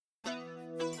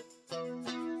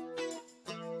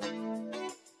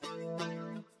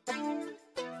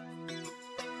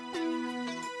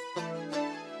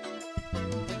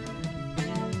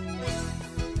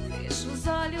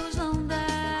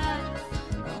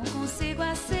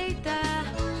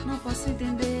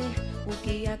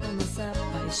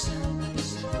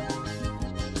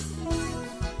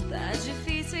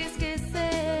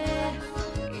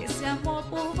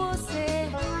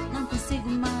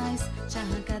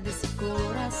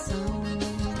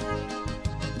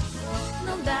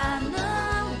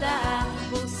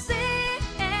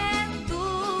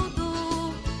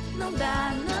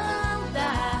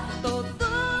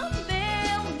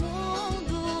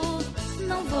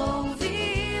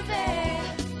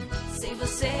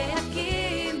você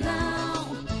aqui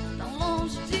não, tão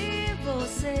longe de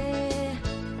você.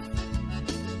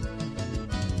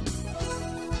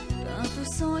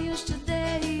 Tantos sonhos te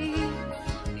dei,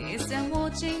 esse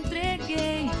amor te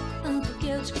entreguei, tanto que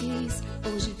eu te quis,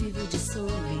 hoje vivo de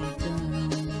solidão.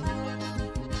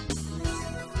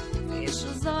 Fecho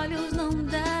os olhos, não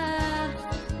dá,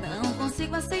 não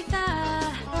consigo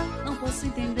aceitar, não posso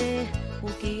entender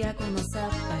o que há com nossa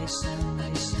paixão,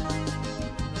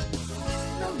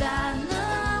 Não dá,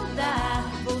 não dá,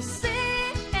 você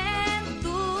é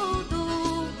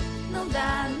tudo. Não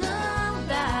dá, não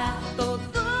dá,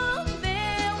 todo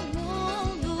meu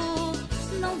mundo.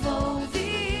 Não vou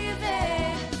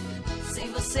viver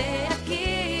sem você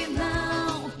aqui,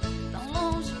 não, tão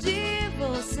longe de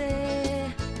você.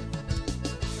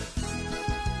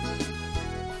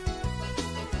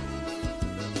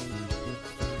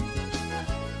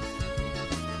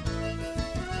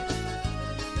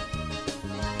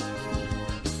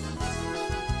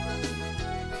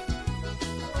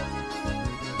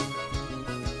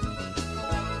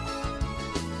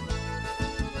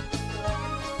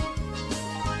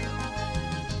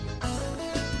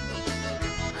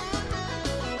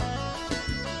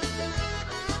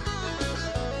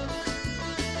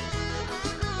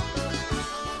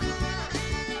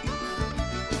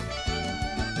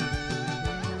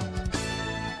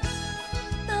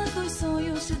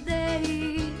 Sonhos te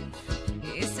dei,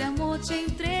 esse amor te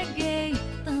entreguei,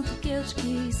 tanto que eu te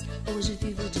quis, hoje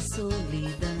vivo de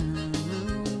solidão.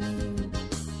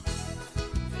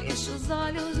 Fecho os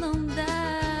olhos, não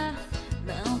dá,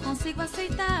 não consigo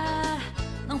aceitar,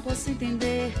 não posso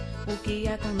entender o que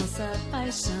há com nossa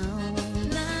paixão.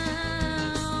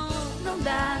 Não, não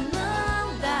dá,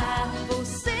 não dá,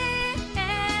 você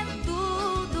é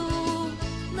tudo.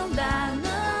 Não dá,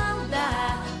 não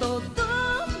dá, todo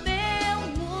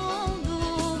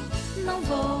não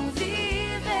vou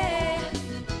viver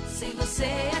sem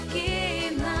você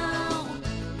aqui, não,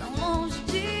 tão longe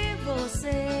de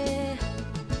você.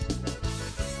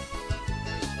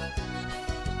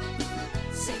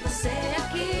 Sem você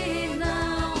aqui,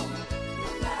 não,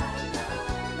 não dá, não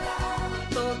dá,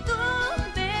 todo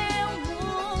meu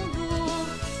mundo.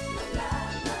 Não dá,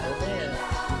 não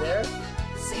dá,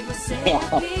 sem você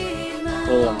aqui, não.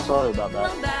 Hey, I'm sorry about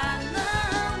that. Não dá,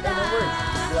 não dá. No worries.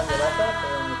 You on your laptop or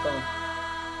on your phone?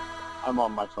 I'm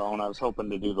on my phone. I was hoping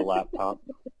to do the laptop.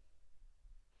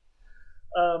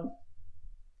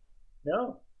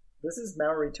 No. This is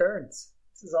Mower Returns.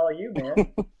 This is all you,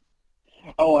 man.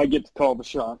 Oh, I get to call the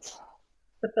shots.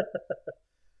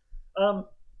 I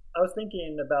was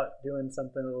thinking about doing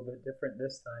something a little bit different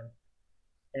this time.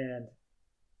 And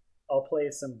I'll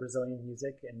play some Brazilian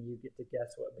music and you get to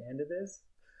guess what band it is.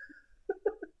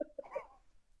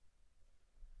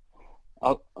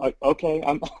 Okay,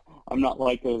 I'm not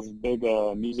like as big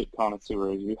a music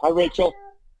connoisseur as you. Hi, Rachel.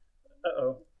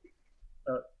 Uh-oh.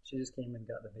 Oh, she just came and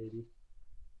got the baby.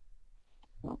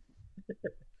 Oh.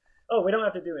 Oh, we don't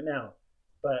have to do it now,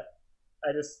 but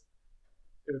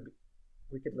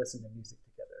we could listen to music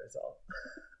together is all.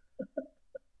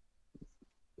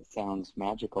 It sounds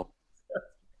magical.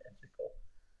 Magical.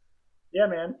 Yeah,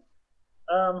 man.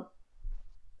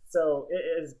 So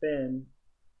it has been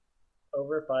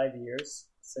over 5 years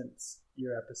since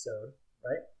your episode,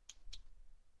 right?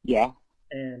 Yeah.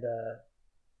 And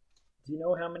do you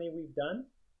know how many we've done?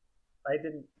 I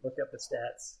didn't look up the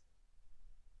stats.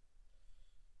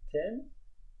 10?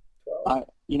 12? I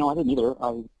didn't either.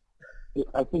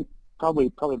 I think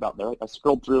probably about there. I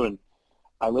scrolled through and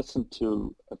I listened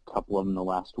to a couple of them the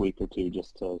last week or two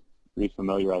just to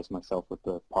refamiliarize myself with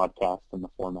the podcast and the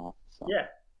format. So. Yeah.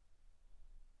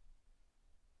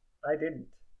 I didn't.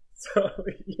 So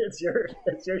it's your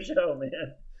show,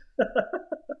 man.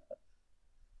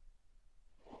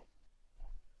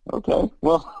 Okay.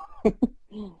 Well,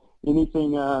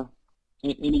 anything,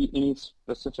 any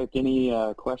specific,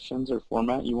 questions or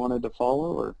format you wanted to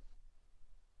follow, or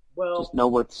just know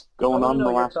what's going on in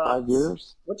the last 5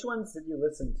 years? Which ones did you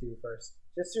listen to first?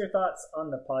 Just your thoughts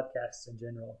on the podcast in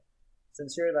general.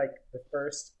 Since you're like the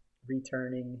first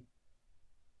returning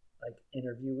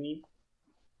interviewee.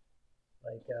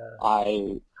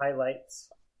 Highlights.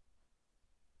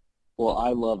 Well,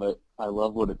 I love it. I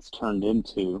love what it's turned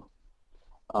into.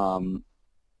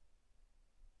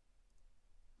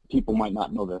 People might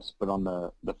not know this, but on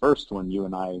the first one, you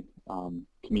and I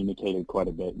communicated quite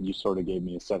a bit, and you sort of gave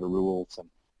me a set of rules, and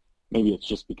maybe it's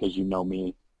just because you know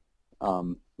me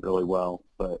really well,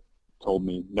 but told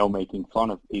me no making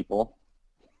fun of people.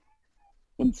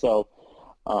 And so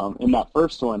in that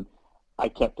first one, I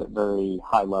kept it very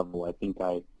high level. I think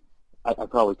I I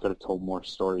probably could have told more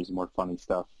stories, more funny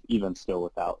stuff, even still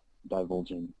without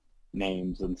divulging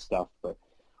names and stuff. But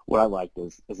what I liked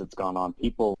is it's gone on.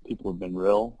 People have been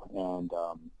real and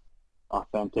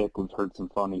authentic. We've heard some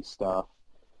funny stuff.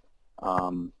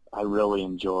 I really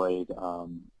enjoyed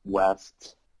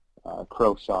West,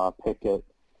 Croshaw, Pickett,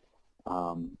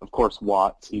 of course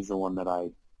Watts. He's the one that I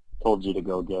told you to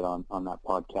go get on that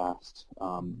podcast.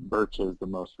 Birch is the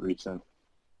most recent.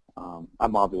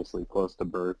 I'm obviously close to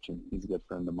Birch, and he's a good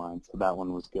friend of mine, so that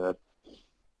one was good.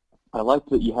 I liked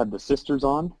that you had the sisters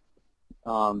on.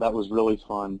 That was really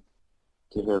fun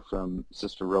to hear from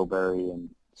Sister Roberry and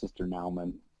Sister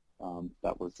Nauman.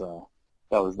 That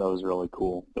was really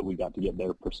cool that we got to get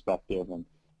their perspective and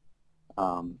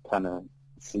kind of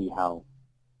see how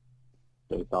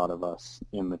they thought of us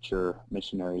immature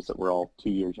missionaries that were all 2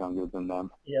 years younger than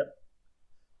them. Yep.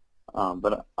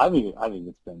 But I think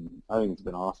it's been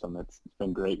awesome. It's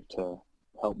been great to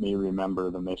help me remember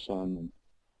the mission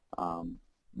and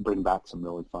bring back some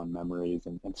really fun memories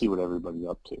and see what everybody's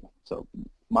up to. So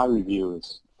my review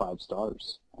is 5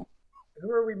 stars.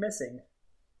 Who are we missing?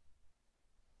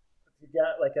 If you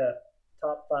got like a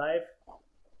top 5,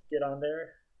 get on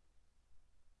there.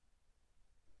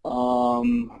 Oh,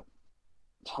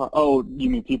 you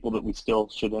mean people that we still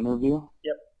should interview?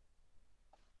 Yep.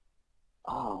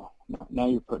 Oh, now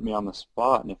you're putting me on the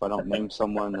spot, and if I don't name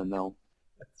someone, then they'll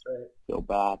That's right. feel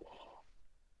bad.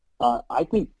 I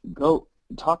think go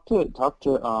talk to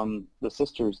the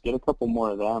sisters. Get a couple more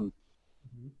of them.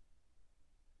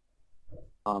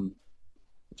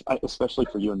 Especially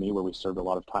for you and me, where we served a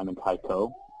lot of time in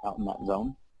Kaiko, out in that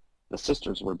zone. The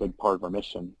sisters were a big part of our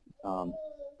mission.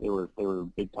 They were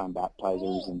big time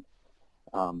baptizers,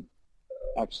 and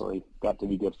actually got to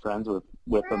be good friends with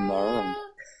them there. And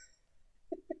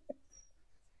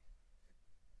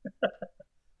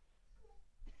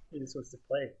He just wants to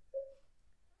play.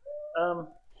 Huh.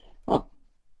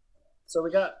 So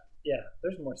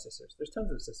there's more sisters. There's tons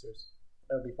of sisters.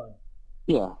 That would be fun.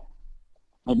 Yeah.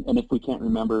 And if we can't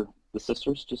remember the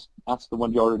sisters, just ask the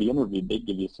ones you already interviewed. They'd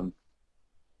give you some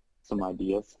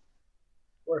ideas.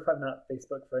 Or if I'm not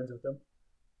Facebook friends with them.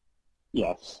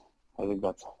 Yes. I think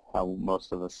that's how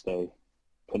most of us stay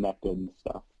connected and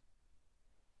stuff.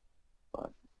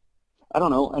 But I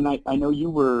don't know. And I know you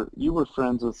were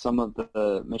friends with some of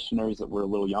the missionaries that were a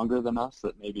little younger than us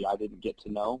that maybe I didn't get to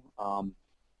know.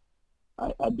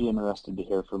 I'd be interested to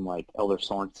hear from like Elder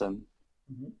Sorensen.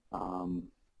 I'm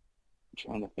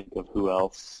trying to think of who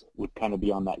else would kind of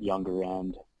be on that younger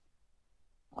end.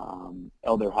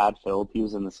 Elder Hadfield, he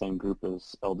was in the same group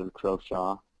as Elder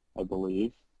Croshaw, I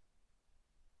believe.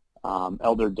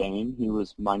 Elder Dane, he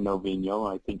was my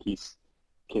Novino. I think he's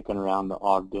kicking around the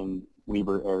Ogden,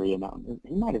 Weber area now.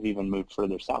 He might have even moved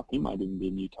further south. He might even be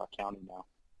in Utah County now.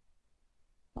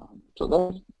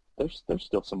 So there's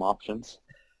still some options.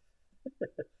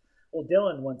 Well,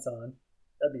 Dylan wants on.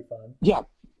 That'd be fun. Yeah,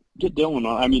 get Dylan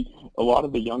on. I mean, a lot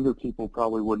of the younger people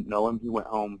probably wouldn't know him. He went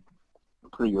home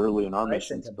pretty early in our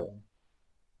missions, but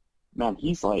man,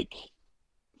 he's like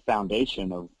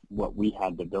foundation of what we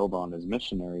had to build on as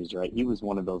missionaries, right? He was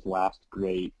one of those last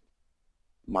great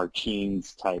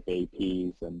Martines type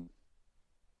APs, and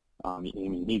I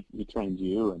mean, he trained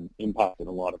you and impacted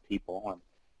a lot of people,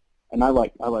 and I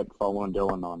like following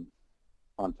Dylan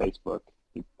on Facebook.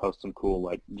 He posts some cool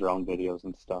like drone videos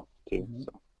and stuff too.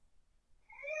 So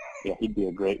yeah, he'd be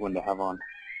a great one to have on.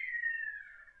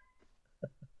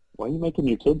 Why are you making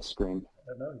your kids scream? I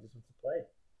don't know. He just wants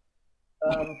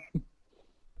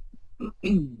to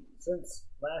play. Since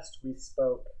last we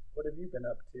spoke, what have you been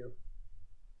up to?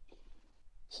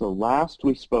 So last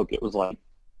we spoke, it was like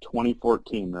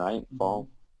 2014, right? Fall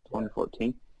 2014.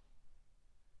 Yeah.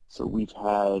 So we've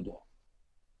had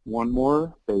one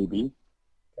more baby,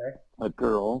 a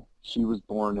girl. She was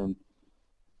born in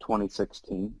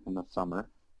 2016 in the summer.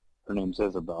 Her name's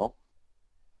Isabel.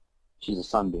 She's a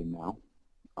sunbeam now.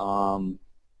 So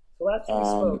last we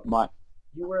spoke,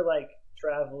 you were like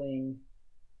traveling.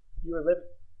 You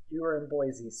were in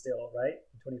Boise still, right?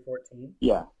 In 2014.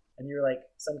 Yeah. And you were like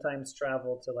sometimes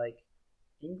travel to like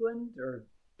England or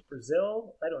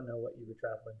Brazil. I don't know what you were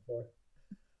traveling for.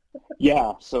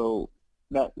 Yeah. So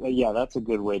that's a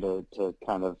good way to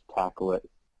kind of tackle it.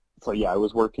 So yeah, I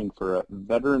was working for a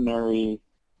veterinary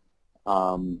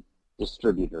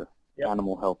distributor,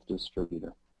 animal health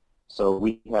distributor. So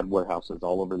we had warehouses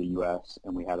all over the U.S.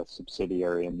 and we had a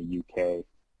subsidiary in the U.K.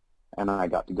 And I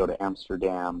got to go to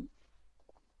Amsterdam.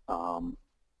 And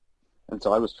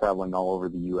so I was traveling all over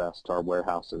the U.S. to our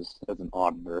warehouses as an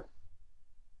auditor.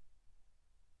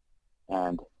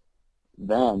 And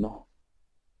then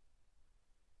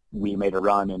we made a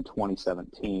run in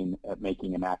 2017 at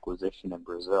making an acquisition in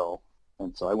Brazil.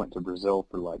 And so I went to Brazil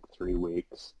for like 3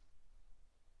 weeks.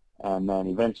 And then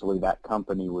eventually that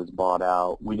company was bought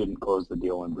out. We didn't close the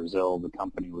deal in Brazil. The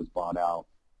company was bought out.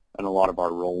 And a lot of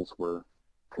our roles were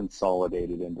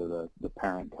consolidated into the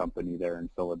parent company there in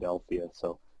Philadelphia.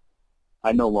 So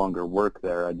I no longer work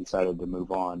there. I decided to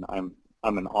move on. I'm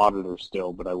an auditor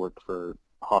still, but I work for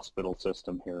a hospital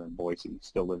system here in Boise.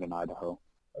 Still live in Idaho.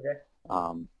 Okay.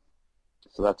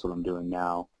 So that's what I'm doing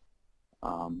now.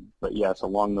 But yes,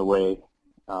 along the way,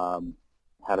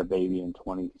 had a baby in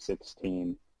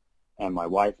 2016. And my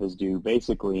wife is due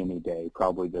basically any day,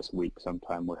 probably this week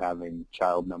sometime. We're having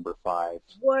child number 5.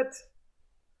 What?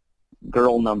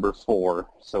 Girl number 4.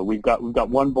 So we've got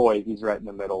one boy, he's right in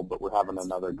the middle, but we're having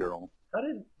another girl.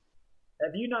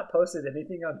 Have you not posted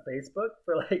anything on Facebook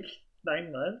for like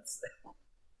 9 months?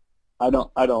 I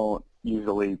don't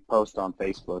usually post on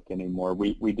Facebook anymore.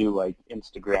 We do like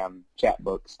Instagram chat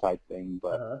books type thing,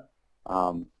 but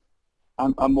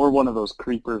I'm more one of those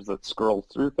creepers that scroll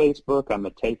through Facebook. I'm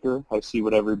a taker. I see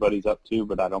what everybody's up to,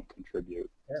 but I don't contribute.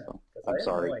 Yeah, so I'm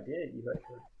sorry. I had no idea you were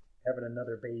having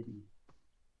another baby.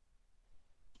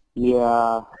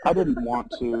 Yeah, I didn't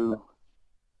want to.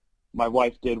 My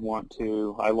wife did want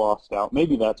to. I lost out.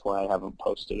 Maybe that's why I haven't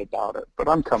posted about it, but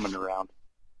I'm coming around.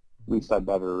 At least I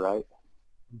better, right?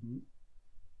 Mm-hmm.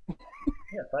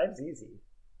 Yeah, 5's easy.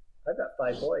 I've got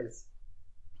 5 boys.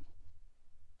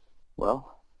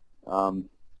 Well,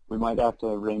 we might have to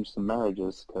arrange some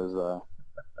marriages because I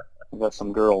got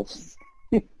some girls.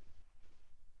 Oh,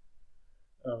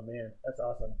 man, that's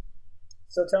awesome.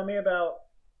 So tell me about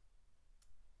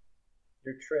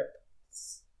your trip,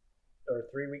 or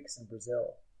 3 weeks in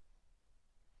Brazil.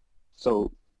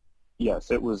 So, yes,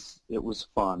 it was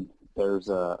fun. There's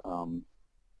a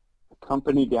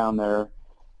company down there.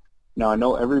 Now, I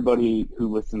know everybody who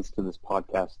listens to this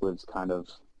podcast lives kind of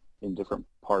in different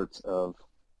parts of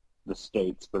the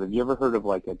States, but have you ever heard of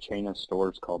like a chain of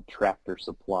stores called Tractor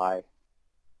Supply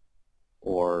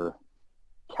or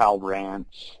Cal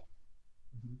Ranch?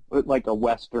 Like a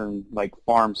Western, like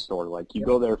farm store, like you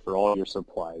go there for all your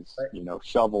supplies, right.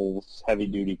 Shovels, heavy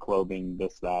duty clothing,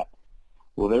 this, that.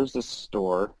 Well, there's this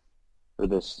store, or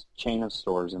this chain of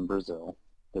stores in Brazil.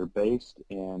 They're based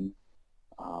in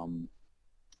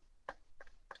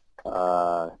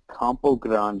Campo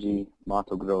Grande,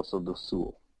 Mato Grosso do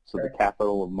Sul, so the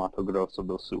capital of Mato Grosso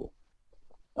do Sul.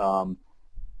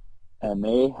 And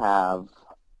they have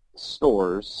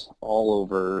stores all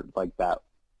over like that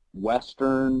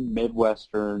western,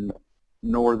 midwestern,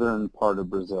 northern part of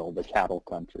Brazil, the cattle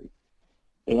country.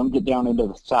 They don't get down into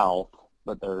the south,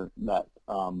 but they're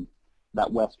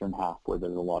that western half where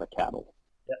there's a lot of cattle.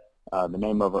 Yep. The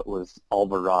name of it was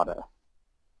Alvorada.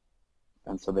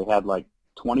 And so they had like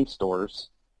 20 stores,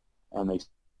 and they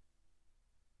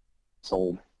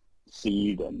sold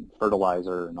seed and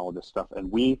fertilizer and all this stuff.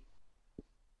 And we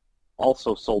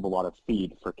also sold a lot of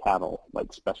feed for cattle,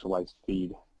 like specialized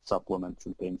feed supplements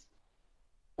and things.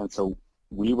 And so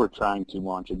we were trying to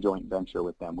launch a joint venture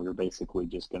with them. We were basically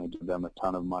just going to give them a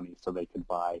ton of money so they could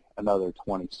buy another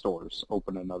 20 stores,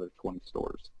 open another 20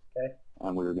 stores. Okay.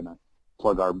 And we were going to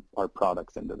plug our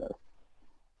products into there.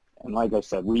 And like I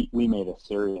said, we made a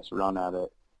serious run at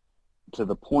it to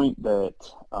the point that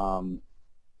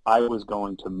I was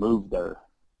going to move there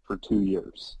for 2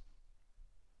 years.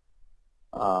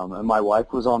 And my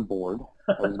wife was on board.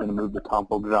 I was going to move to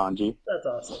Campo Grande. That's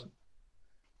awesome.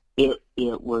 It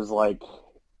was like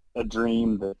a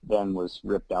dream that then was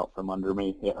ripped out from under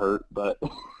me. It hurt, but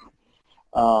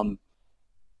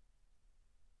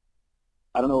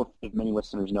I don't know if many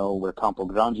listeners know where Campo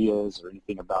Grande is or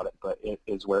anything about it, but it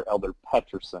is where Elder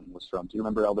Peterson was from. Do you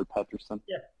remember Elder Peterson?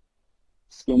 Yeah.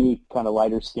 Skinny, kind of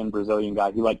lighter-skinned Brazilian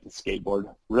guy. He liked to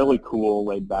skateboard. Really cool,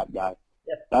 laid-back guy.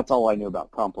 Yeah. That's all I knew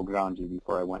about Campo Grande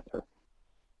before I went there.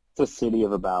 It's a city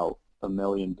of about 1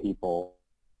 million people.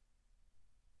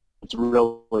 It's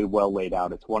really well laid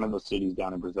out. It's one of those cities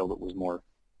down in Brazil that was more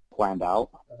planned out.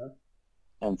 Uh-huh.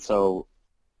 And so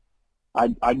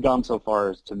I'd gone so far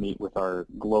as to meet with our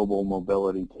global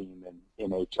mobility team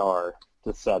in HR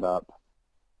to set up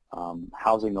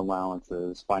housing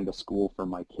allowances, find a school for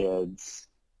my kids,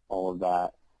 all of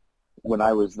that. When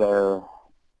I was there,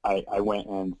 I went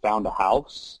and found a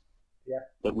house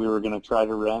that we were going to try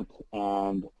to rent,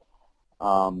 and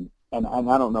I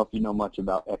don't know if you know much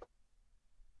about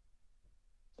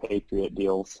expatriate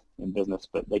deals in business,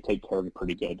 but they take care of you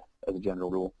pretty good as a general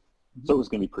rule. Mm-hmm. So it was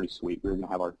going to be pretty sweet. We were going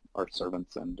to have our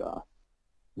servants and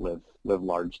live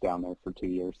large down there for 2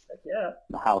 years. Heck yeah.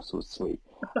 The house was sweet.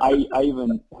 I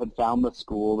even had found the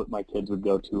school that my kids would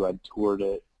go to. I'd toured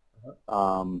it.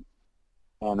 And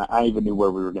I even knew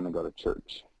where we were going to go to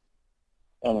church.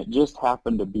 And it just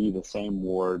happened to be the same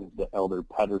ward that Elder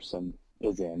Pedersen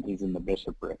is in. He's in the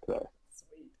bishopric there.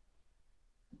 Sweet.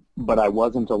 But I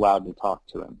wasn't allowed to talk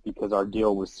to him because our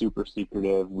deal was super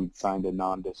secretive. We'd signed a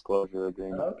non-disclosure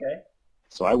agreement. Okay.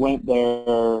 So I went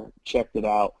there, checked it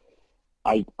out.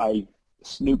 I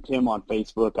snooped him on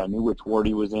Facebook. I knew which ward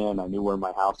he was in. I knew where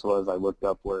my house was. I looked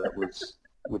up where it was,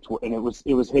 and it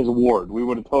was his ward. We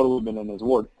would have totally been in his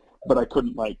ward, but I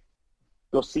couldn't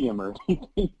go see him or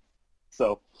anything.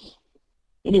 So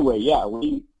anyway, yeah,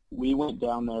 we went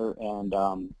down there,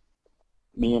 and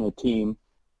me and a team,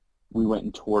 we went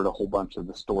and toured a whole bunch of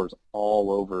the stores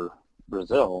all over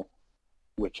Brazil,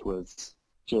 which was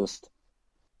just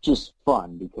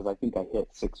fun because I think I hit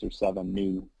 6 or 7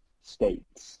 new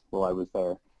states while I was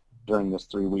there during this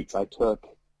 3 weeks. I took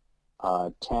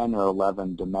 10 or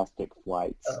 11 domestic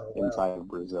flights inside of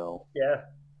Brazil. Yeah.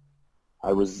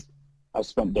 I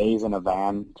spent days in a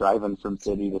van driving from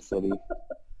city to city. It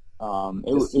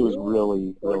was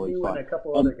really, really fun. And a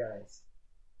couple other guys.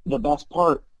 The best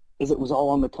part is it was all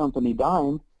on the company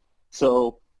dime.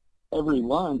 So every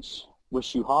lunch was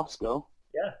churrasco.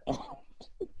 Yeah.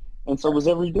 And so was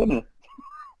every dinner.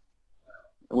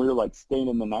 And we were staying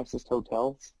in the nicest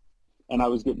hotels, and I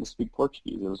was getting to speak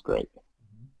Portuguese. It was great.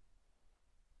 Mm-hmm.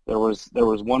 There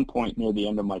was one point near the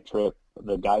end of my trip,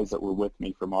 the guys that were with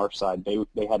me from our side,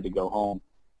 they had to go home.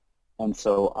 And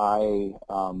so I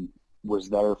was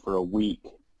there for a week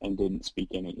and didn't speak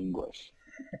any English.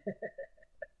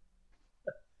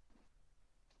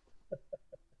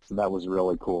 So that was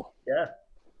really cool. Yeah.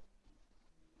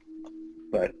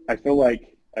 But I feel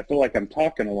like I'm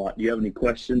talking a lot. Do you have any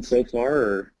questions so far?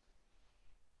 Or?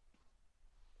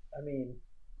 I mean,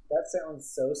 that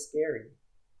sounds so scary.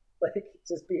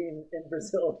 Just being in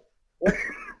Brazil. I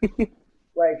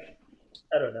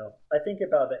don't know. I think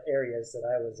about the areas that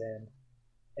I was in,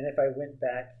 and if I went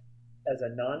back as a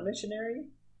non-missionary,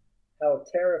 how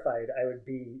terrified I would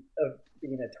be of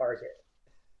being a target.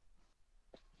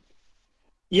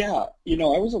 Yeah,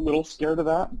 I was a little scared of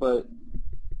that, but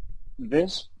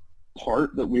this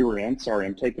part that we were in, sorry,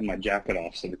 I'm taking my jacket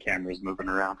off so the camera's moving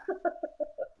around.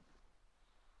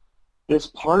 This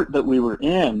part that we were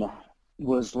in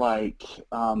was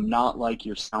not like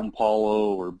your Sao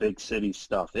Paulo or big city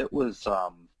stuff. It was,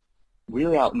 we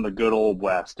were out in the good old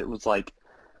West. It was like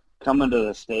coming to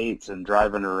the States and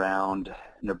driving around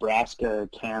Nebraska,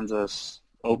 Kansas,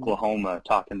 Oklahoma,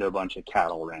 talking to a bunch of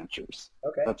cattle ranchers.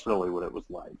 Okay. That's really what it was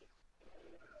like.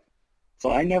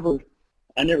 So I never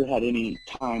had any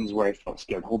times where I felt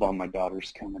scared. Hold on, my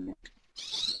daughter's coming in.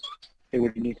 Hey,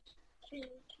 what do you need?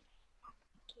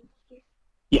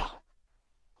 Yeah.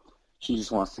 She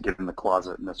just wants to get in the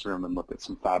closet in this room and look at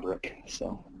some fabric.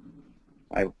 So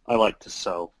I like to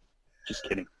sew. Just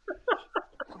kidding.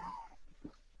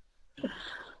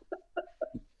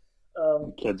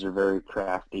 Kids are very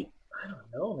crafty. I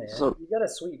don't know, man. So, you got a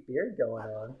sweet beard going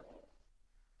on.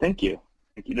 Thank you.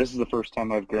 This is the first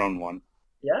time I've grown one.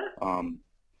 Yeah?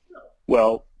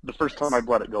 Well, the first time I've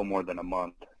let it go more than a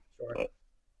month. Sure. But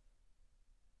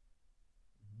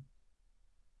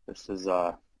this is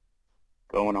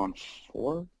going on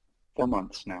 4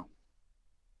 months now.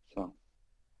 So,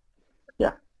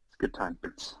 yeah, it's a good time.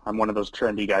 I'm one of those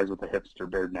trendy guys with a hipster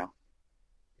beard now.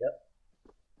 Yep.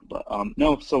 But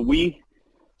no, so we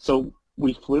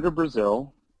flew to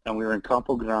Brazil, and we were in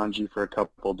Campo Grande for a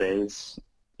couple of days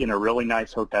in a really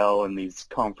nice hotel in these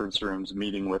conference rooms,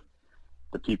 meeting with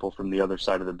the people from the other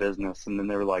side of the business. And then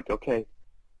they were like, okay,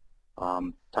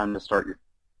 time to start your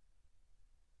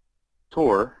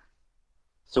tour.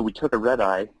 So we took a red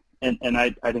eye, and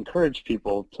I'd encourage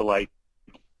people to,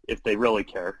 if they really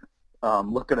care,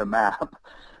 look at a map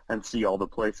and see all the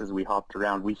places we hopped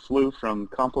around. We flew from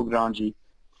Campo Grande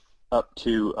up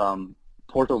to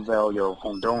Porto Velho,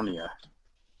 Rondônia.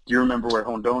 Do you remember where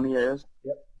Rondônia is?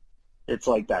 Yep. It's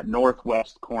like that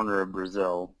northwest corner of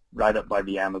Brazil, right up by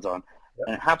the Amazon. Yep.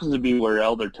 And it happens to be where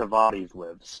Elder Tavares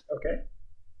lives. Okay.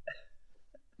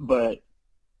 But,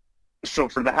 so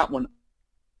for that one,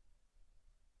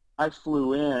 I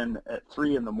flew in at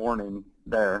 3 in the morning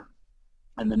there,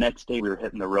 and the next day we were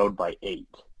hitting the road by 8.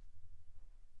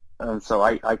 And so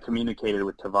I communicated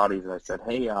with Tavares, and I said,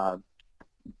 hey,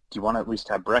 do you want to at least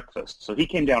have breakfast? So he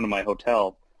came down to my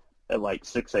hotel at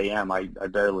 6 a.m. I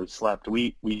barely slept.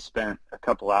 We spent a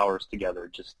couple hours together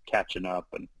just catching up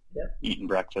and eating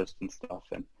breakfast and stuff.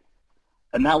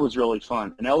 And that was really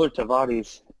fun. And Elder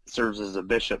Tavares serves as a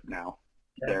bishop now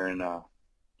there in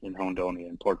Rondônia,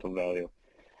 in Porto Velho.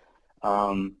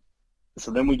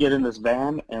 So then we get in this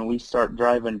van, and we start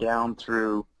driving down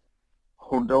through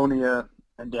Rondônia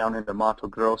down into Mato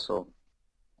Grosso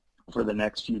for the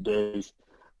next few days,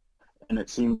 and it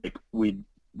seemed like we'd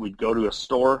go to a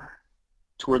store,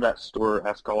 tour that store,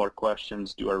 ask all our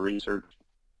questions, do our research,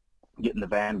 get in the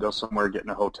van, go somewhere, get in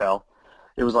a hotel.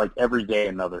 It was like every day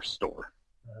another store.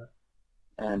 Uh-huh.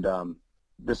 And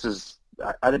this is,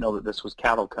 I didn't know that this was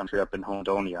cattle country up in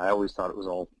Hondonia. I always thought it was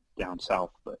all down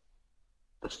south, but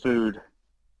the food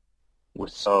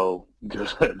was so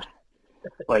good.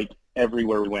 Like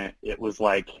everywhere we went, it was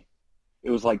like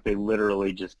they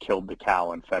literally just killed the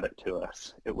cow and fed it to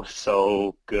us. It was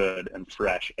so good and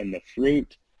fresh. And the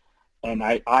fruit, and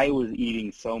I was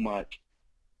eating so much,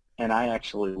 and I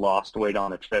actually lost weight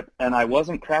on the trip. And I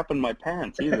wasn't crapping my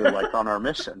pants either, like on our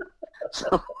mission.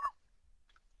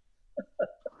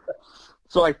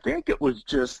 So I think it was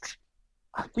just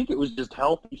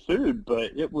healthy food,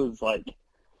 but it was like,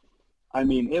 I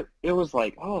mean, it was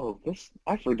like, oh,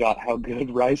 I forgot how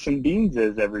good rice and beans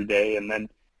is every day. And then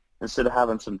instead of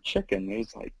having some chicken, it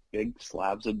was like big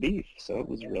slabs of beef. So it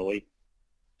was really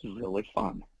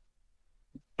fun.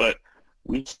 But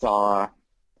we saw,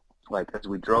 like, as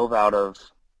we drove out of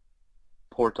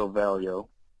Porto Velho,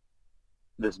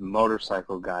 this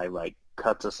motorcycle guy, like,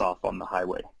 cuts us off on the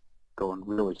highway going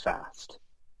really fast.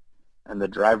 And the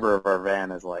driver of our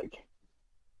van is like,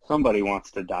 somebody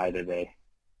wants to die today.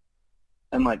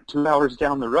 And like 2 hours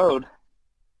down the road,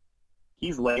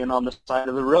 he's laying on the side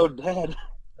of the road dead.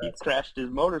 He crashed his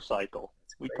motorcycle.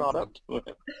 We caught up to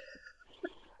him.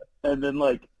 And then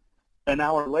like an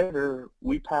hour later,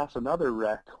 we pass another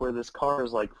wreck where this car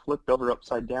is like flipped over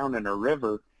upside down in a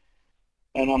river.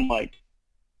 And I'm like,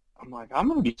 I'm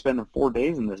going to be spending 4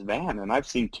 days in this van. And I've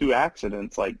seen 2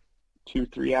 accidents like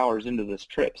 2-3 hours into this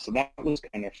trip. So that was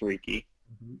kind of freaky.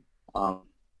 Mm-hmm.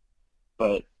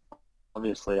 But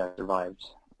obviously I survived.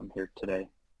 I'm here today.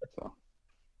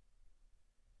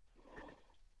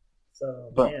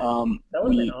 So but man, that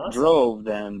would have been awesome. Drove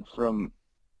then from,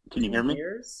 can you hear me? 2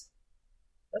 years?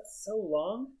 That's so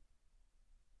long.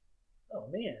 Oh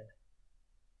man. I'm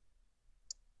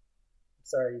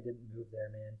sorry you didn't move there,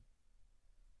 man.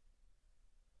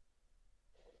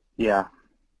 Yeah,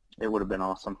 it would have been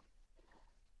awesome.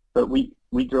 But we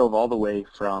drove all the way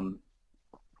from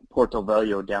Porto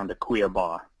Velho down to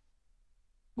Cuiabá,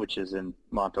 which is in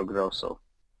Mato Grosso.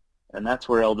 And that's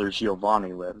where Elder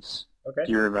Giovanni lives. Okay.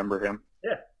 Do you remember him?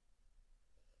 Yeah.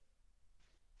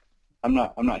 I'm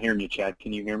not hearing you, Chad.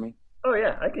 Can you hear me? Oh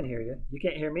yeah, I can hear you. You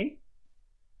can't hear me?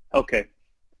 Okay.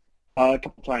 A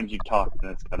couple times you talked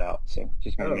and it's cut out, so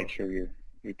just want to make sure you're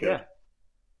good. Yeah.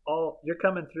 You're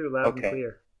coming through loud and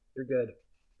clear. You're good.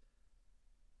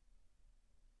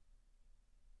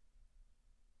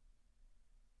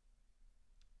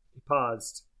 You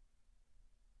paused.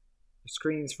 Your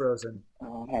screen's frozen.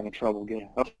 Oh, I'm having trouble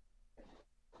getting up.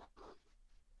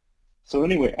 So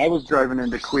anyway, I was driving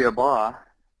into Cuiabá,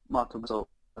 Mato Grosso,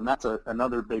 and that's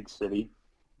another big city.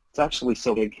 It's actually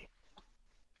so big.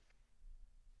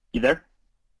 You there?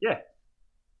 Yeah.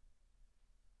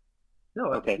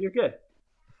 No, okay. You're good.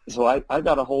 So I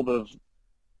got a hold of,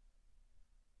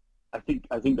 I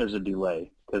think there's a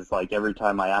delay, because like every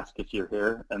time I ask if you're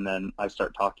here and then I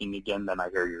start talking again, then I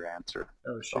hear your answer.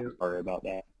 Oh, shoot. So sorry about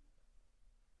that.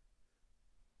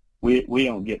 We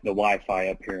don't get the Wi-Fi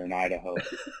up here in Idaho.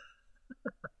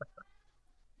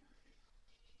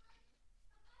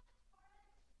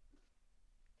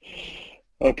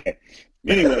 Okay.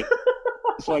 Anyway,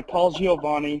 so I call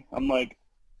Giovanni. I'm like,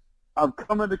 I'm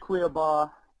coming to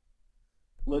Cuiabá.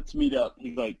 Let's meet up.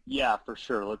 He's like, yeah, for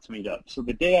sure. Let's meet up. So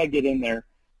the day I get in there,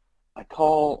 I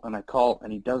call,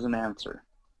 and he doesn't answer.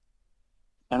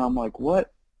 And I'm like,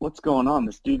 what's going on?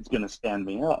 This dude's going to stand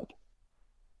me up.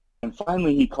 And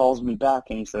finally he calls me back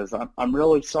and he says, I'm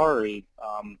really sorry.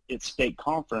 It's stake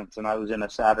conference, and I was in a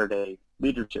Saturday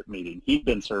leadership meeting. He'd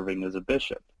been serving as a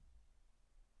bishop.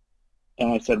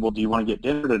 And I said, well, do you want to get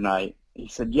dinner tonight? He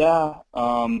said, yeah.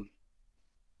 Do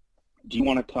you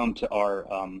want to come to our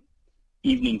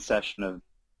evening session of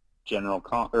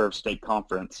or stake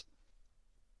conference,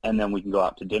 and then we can go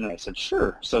out to dinner? I said,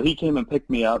 sure. So he came and picked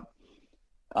me up.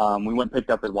 We went and picked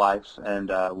up his wife, and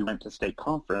we went to stake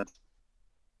conference.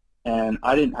 And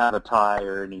I didn't have a tie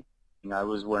or anything. I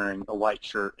was wearing a white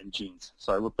shirt and jeans,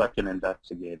 so I looked like an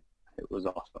investigator. It was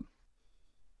awesome.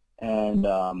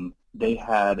 And they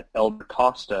had Elder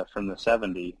Costa from the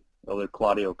 70. Elder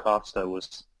Claudio Costa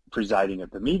was presiding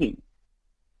at the meeting.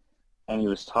 And he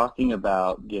was talking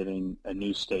about getting a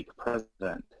new stake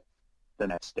president the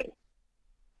next day.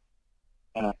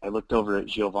 And I looked over at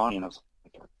Giovanni, and I was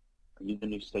like, are you the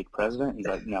new stake president? He's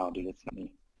like, no, dude, it's not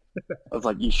me. I was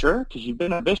like, you sure? Because you've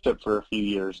been a bishop for a few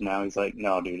years now. He's like,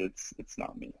 no, dude, it's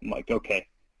not me. I'm like, okay.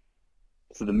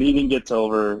 So the meeting gets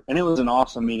over, and it was an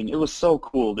awesome meeting. It was so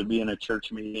cool to be in a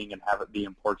church meeting and have it be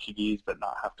in Portuguese but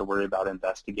not have to worry about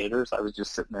investigators. I was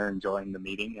just sitting there enjoying the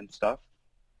meeting and stuff.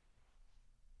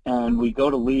 And we go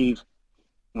to leave,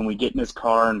 and we get in his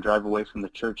car and drive away from the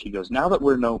church. He goes, now that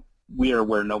we are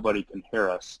where nobody can hear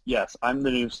us, yes, I'm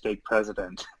the new stake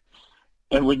president.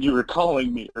 And when you were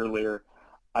calling me earlier,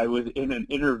 I was in an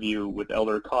interview with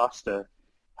Elder Costa,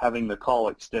 having the call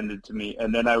extended to me,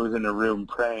 and then I was in a room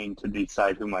praying to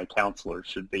decide who my counselor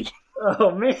should be.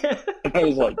 Oh, man. And I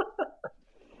was like,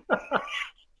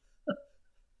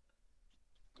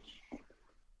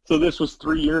 so this was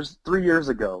 3 years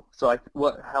ago. So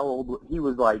how old, he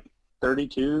was like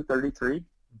 32, 33,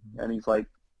 mm-hmm. And he's like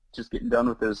just getting done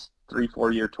with his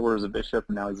 3-4 year tour as a bishop,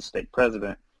 and now he's a stake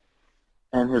president.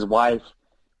 And his wife,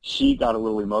 she got a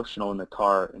little emotional in the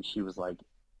car, and she was like,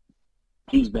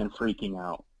 he's been freaking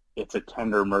out. It's a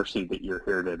tender mercy that you're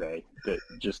here today,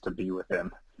 just to be with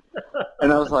him.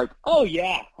 And I was like, oh,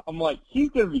 yeah. I'm like, he's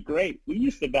going to be great. We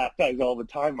used to baptize all the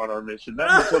time on our mission.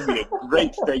 That will be a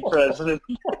great stake president.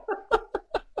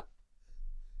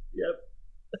 Yep.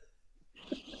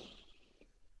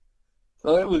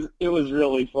 So it was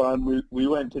really fun. We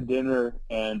went to dinner,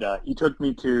 and he took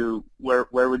me to, where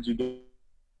would you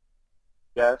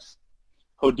guess?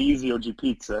 Rodizio de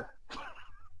Pizza.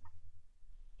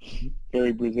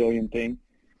 Very Brazilian thing.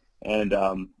 And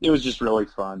it was just really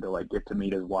fun to like get to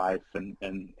meet his wife and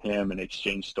him and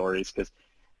exchange stories, because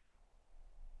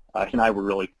he and I were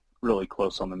really, really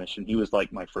close on the mission. He was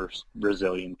like my first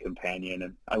Brazilian companion,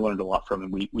 and I learned a lot from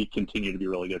him. We continue to be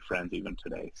really good friends even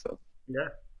today. So yeah,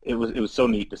 it was so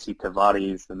neat to see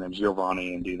Tavares and then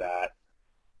Giovanni and do that.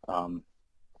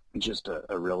 Just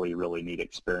a really, really neat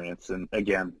experience. And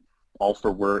again, all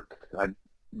for work. I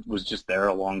was just there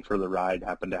along for the ride,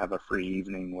 happened to have a free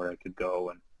evening where I could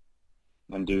go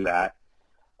and do that.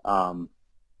 And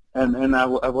I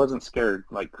wasn't scared,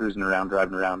 like cruising around,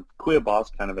 driving around.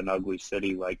 Cuiabá's kind of an ugly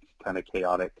city, like kind of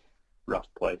chaotic, rough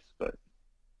place, but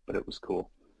it was cool.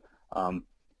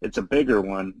 It's a bigger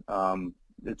one.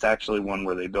 It's actually one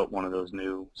where they built one of those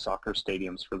new soccer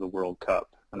stadiums for the World Cup,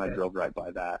 and I drove right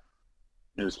by that.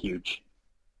 It was huge.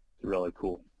 Really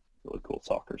cool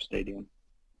soccer stadium.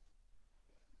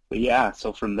 But yeah,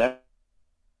 so from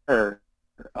there,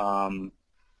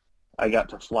 I got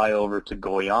to fly over to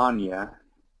Goiânia.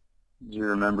 Do you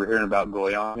remember hearing about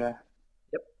Goiânia?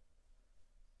 Yep.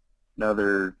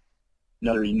 Another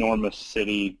enormous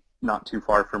city, not too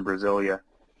far from Brasilia.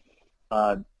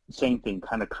 Same thing,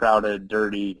 kind of crowded,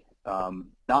 dirty,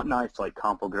 not nice like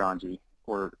Campo Grande,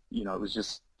 or it was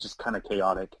just kind of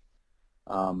chaotic.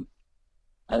 And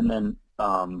then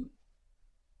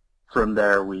from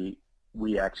there we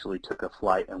actually took a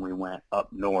flight and we went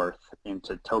up north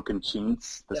into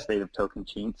Tocantins, the state of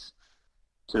Tocantins,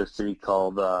 to a city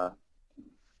called,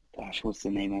 what's the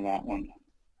name of that one?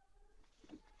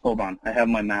 Hold on, I have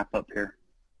my map up here.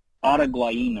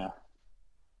 Araguaína.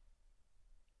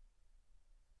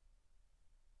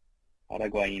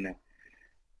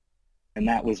 And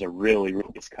that was a really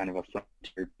kind of a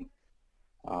frontier.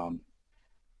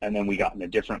 And then we got in a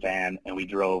different van and we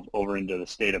drove over into the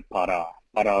state of Pará.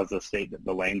 Pará is the state that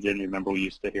Belém in. Remember we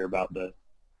used to hear about the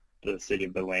city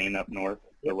of Belém up north?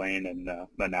 Yep. Belém and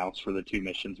Manaus for the two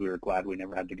missions we were glad we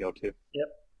never had to go to.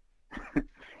 Yep.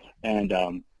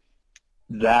 And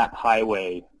that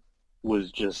highway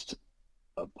was just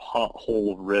a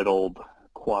pothole-riddled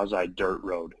quasi-dirt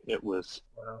road. It was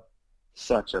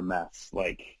such a mess.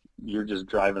 Like, you're just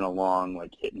driving along,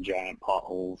 like, hitting giant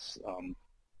potholes,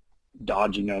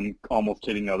 dodging them, almost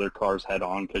hitting other cars head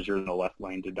on because you're in the left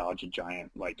lane to dodge a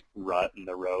giant like rut in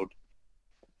the road.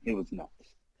 It was nuts.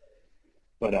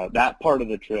 But that part of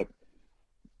the trip,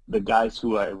 the guys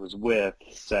who I was with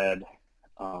said,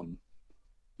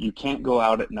 you can't go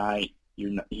out at night.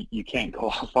 You can't go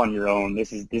off on your own.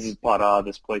 This is Pará.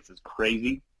 This place is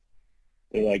crazy.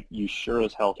 They like, you sure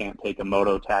as hell can't take a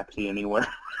moto taxi anywhere.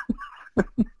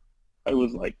 I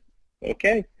was like,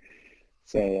 okay.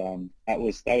 So that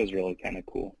was really kind of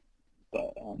cool.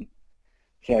 But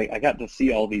so I got to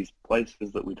see all these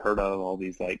places that we'd heard of, all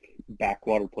these like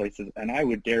backwater places, and I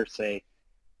would dare say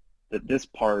that this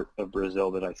part of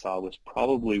Brazil that I saw was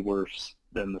probably worse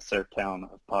than the Sertão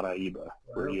of Paraíba,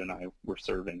 where you and I were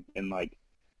serving in like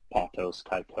Patos,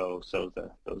 Caicó,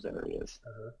 Sousa, those areas.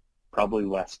 Probably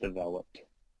less developed.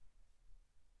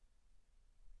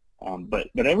 But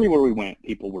everywhere we went,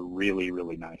 people were really,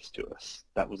 really nice to us.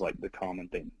 That was like the common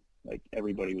thing. Like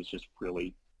everybody was just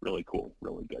really, really cool,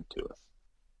 really good to us.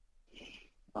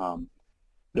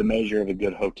 The measure of a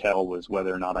good hotel was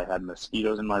whether or not I had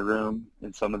mosquitoes in my room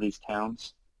in some of these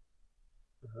towns,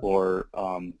 or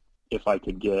if I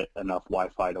could get enough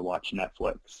Wi-Fi to watch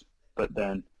Netflix. But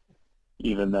then,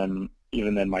 even then,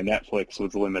 my Netflix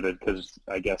was limited because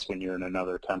I guess when you're in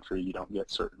another country, you don't get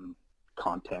certain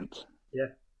content. Yeah.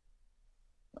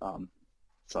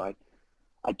 So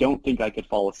I don't think I could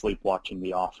fall asleep watching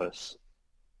The Office,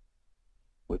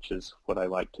 which is what I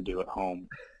like to do at home.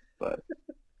 But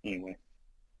anyway,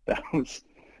 that was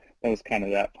kind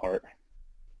of that part.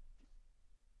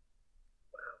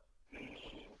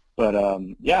 But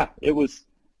yeah, it was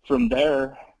from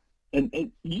there.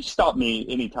 And you stop me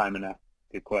anytime and ask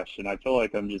a question. I feel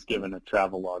like I'm just giving a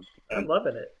travel log. I'm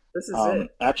loving it. This is it.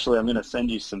 Actually, I'm going to send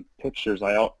you some pictures.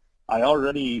 I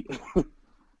already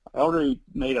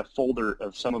made a folder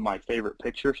of some of my favorite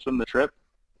pictures from the trip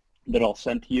that I'll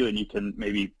send to you, and you can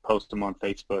maybe post them on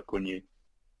Facebook when you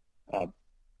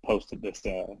post it. This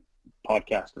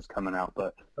podcast is coming out.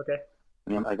 But okay.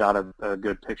 I got a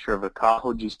good picture of a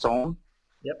kahojison.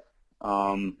 Yep.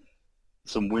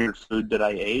 Some weird food that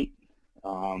I ate.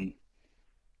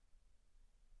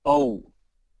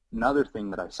 Another thing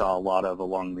that I saw a lot of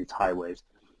along these highways.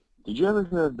 Did you ever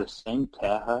hear of the Sem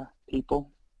Terra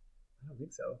people? I don't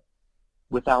think so.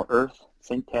 Without earth,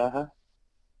 Sem Terra,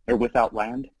 or without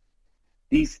land.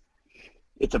 It's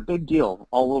a big deal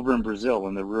all over in Brazil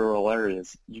in the rural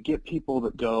areas. You get people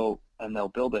that go and they'll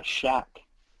build a shack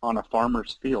on a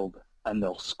farmer's field and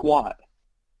they'll squat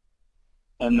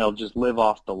and they'll just live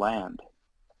off the land.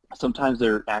 Sometimes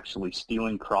they're actually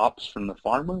stealing crops from the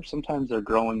farmer. Sometimes they're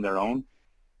growing their own.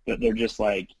 But they're just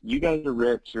like, you guys are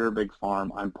rich, you're a big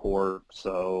farm, I'm poor,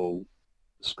 so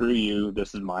screw you,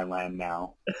 this is my land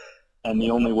now. And the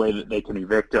only way that they can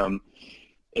evict them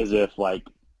is if, like,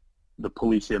 the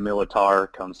Policia Militar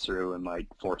comes through and, like,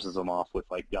 forces them off with,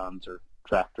 like, guns or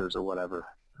tractors or whatever.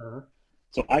 Uh-huh.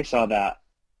 So I saw that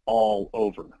all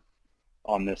over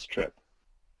on this trip.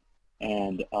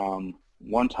 And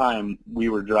one time we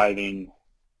were driving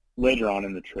later on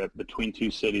in the trip between two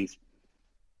cities.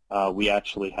 We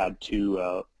actually had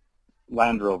two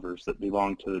Land Rovers that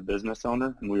belonged to the business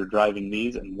owner, and we were driving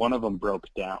these, and one of them broke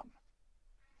down.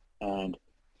 And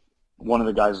one of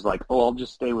the guys was like, I'll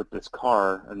just stay with this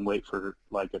car and wait for,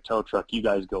 like, a tow truck. You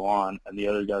guys go on. And the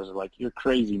other guys are like, you're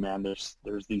crazy, man. There's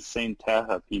these Sem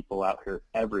Terra people out here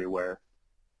everywhere.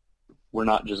 We're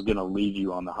not just going to leave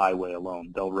you on the highway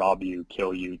alone. They'll rob you,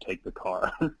 kill you, take the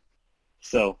car.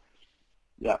 So,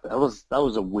 yeah, that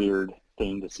was a weird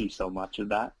thing to see so much of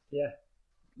that. Yeah.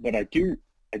 But I do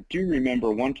remember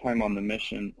one time on the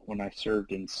mission when I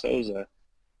served in Sousa,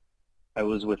 I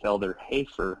was with Elder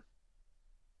Hafer,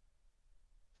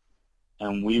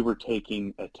 and we were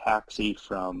taking a taxi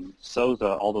from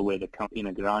Sousa all the way to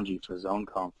Campina Grande for zone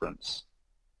conference,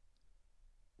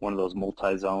 one of those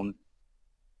multi-zone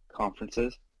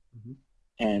conferences. Mm-hmm.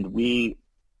 And we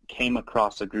came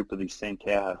across a group of these Sem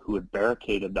Terra who had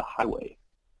barricaded the highway,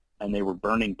 and they were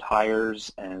burning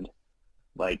tires and,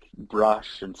 like,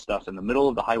 brush and stuff in the middle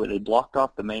of the highway. They blocked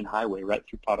off the main highway right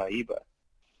through Paraíba.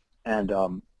 And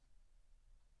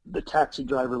the taxi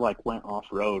driver, like, went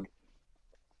off-road,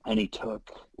 and he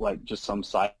took, like, just some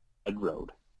side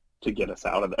road to get us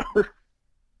out of there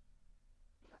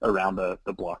around the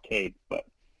blockade. But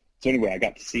so anyway, I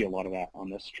got to see a lot of that on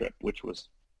this trip, which was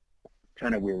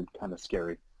kind of weird, kind of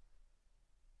scary.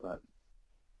 But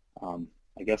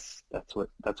I guess that's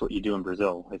what you do in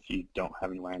Brazil. If you don't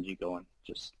have any land, you go and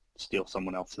just steal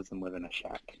someone else's and live in a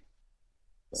shack.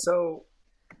 So,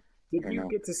 did you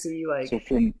get to see, like? So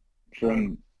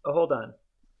from oh, hold on.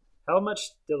 How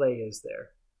much delay is there?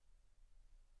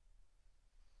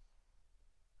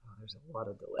 Oh, there's a lot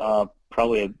of delay.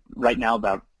 Probably right now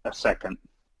about a second.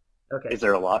 Okay. Is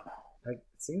there a lot? It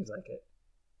seems like it.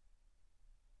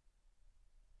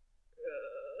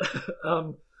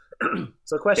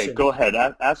 So question. Okay, go ahead.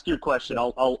 Ask your question.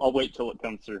 I'll wait till it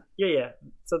comes through. Yeah.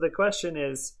 So the question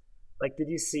is, like, did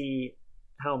you see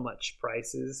how much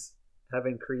prices have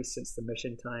increased since the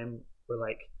mission time? Or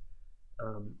like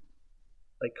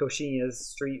coxinhas,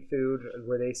 street food,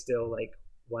 were they still like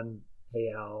R$1,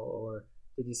 or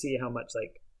did you see how much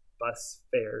like bus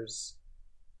fares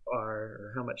are,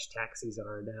 or how much taxis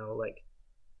are now? Like,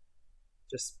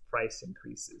 just price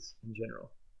increases in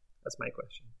general. That's my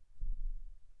question.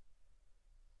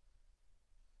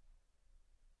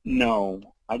 No,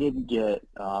 I didn't get.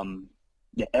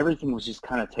 Everything was just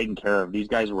kind of taken care of. These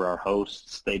guys were our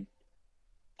hosts. They'd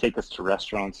take us to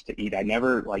restaurants to eat. I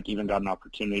never even got an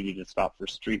opportunity to stop for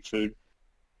street food.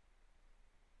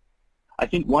 I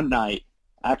think one night,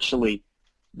 actually,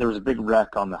 there was a big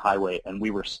wreck on the highway, and we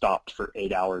were stopped for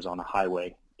 8 hours on a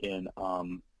highway in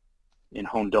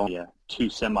Rondônia. Two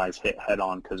semis hit head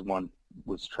on because one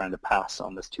was trying to pass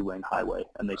on this 2-lane highway,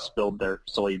 and they spilled their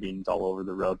soybeans all over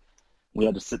the road. We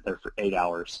had to sit there for 8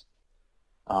 hours.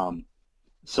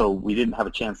 So we didn't have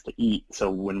a chance to eat.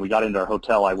 So when we got into our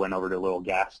hotel, I went over to a little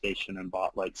gas station and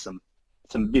bought like some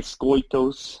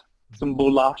biscoitos, some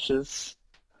bolaches,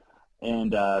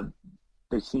 and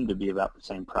they seem to be about the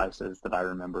same prices that I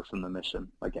remember from the mission,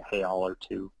 like a real or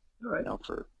two, All right.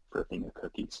 for a thing of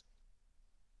cookies.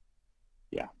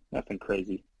 Yeah, nothing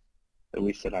crazy, at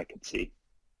least that I could see.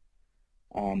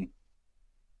 So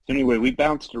anyway, we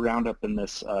bounced around up in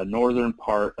this northern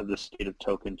part of the state of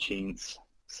Tocantins,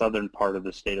 southern part of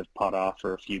the state of Pará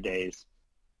for a few days.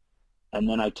 And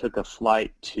then I took a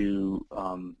flight to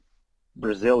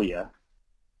Brasilia,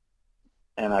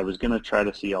 and I was going to try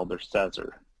to see Elder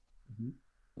Cesar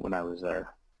when I was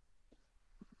there.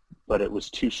 But it was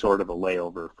too short of a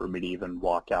layover for me to even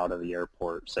walk out of the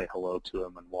airport, say hello to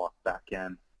him, and walk back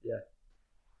in. Yeah.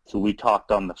 So we talked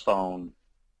on the phone.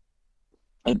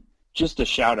 And just a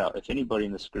shout out, if anybody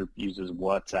in this group uses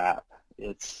WhatsApp,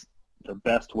 it's the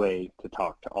best way to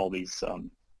talk to all these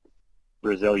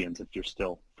Brazilians if you're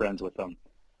still friends with them.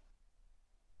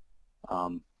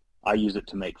 I use it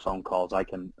to make phone calls. I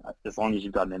can, as long as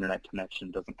you've got an internet connection,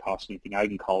 it doesn't cost anything. I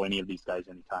can call any of these guys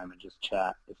anytime and just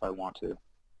chat if I want to.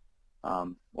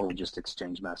 Or we just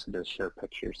exchange messages, share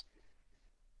pictures.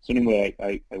 So anyway,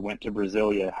 I went to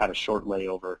Brasilia, had a short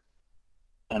layover,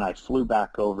 and I flew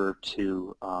back over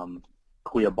to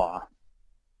Cuiabá,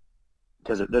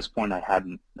 because at this point I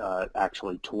hadn't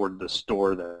actually toured the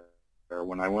store there.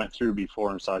 When I went through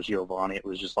before and saw Giovanni, it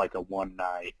was just like a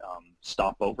one-night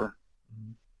stopover.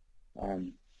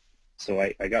 So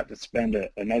I got to spend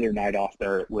another night off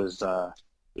there. It was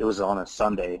on a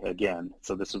Sunday again,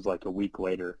 so this was like a week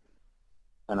later.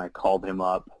 And I called him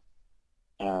up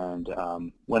and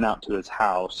went out to his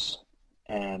house,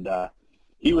 and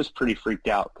he was pretty freaked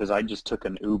out because I just took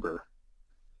an Uber.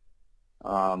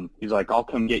 He's like, "I'll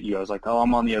come get you." I was like, "Oh,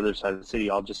 I'm on the other side of the city.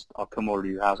 I'll come over to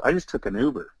your house." I just took an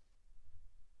Uber,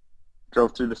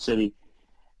 drove through the city,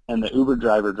 and the Uber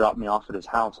driver dropped me off at his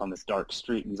house on this dark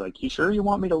street. And he's like, "You sure you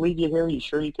want me to leave you here? You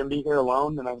sure you can be here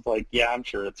alone?" And I was like, "Yeah, I'm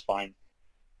sure it's fine."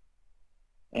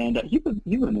 And he was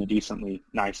a decently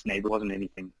nice neighbor. It wasn't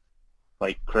anything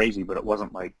like crazy, but it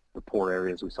wasn't like the poor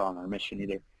areas we saw on our mission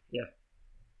either. Yeah.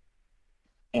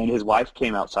 And his wife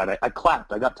came outside. I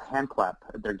clapped. I got to hand clap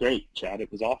at their gate, Chad.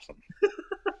 It was awesome.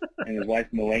 And his wife,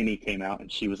 Melanie, came out, and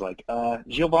she was like,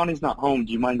 "Giovanni's not home.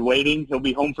 Do you mind waiting? He'll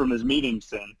be home from his meeting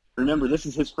soon." Remember, this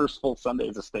is his first full Sunday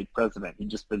as a stake president. He'd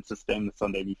just been sustained the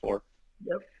Sunday before.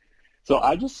 Yep. So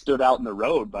I just stood out in the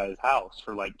road by his house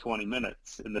for like 20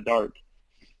 minutes in the dark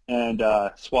and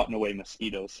swatting away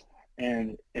mosquitoes.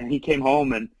 And he came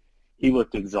home, and he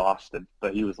looked exhausted,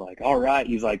 but he was like, "All right."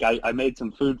 He's like, I made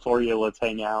some food for you. Let's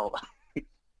hang out.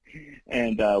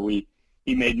 And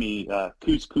he made me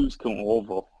couscous con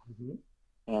ovo.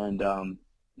 And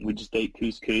we just ate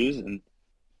couscous and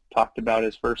talked about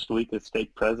his first week as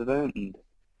stake president and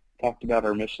talked about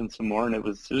our mission some more. And it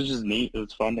was just neat. It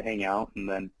was fun to hang out. And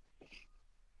then,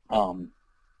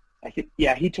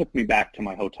 he took me back to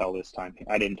my hotel this time.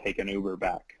 I didn't take an Uber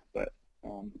back, but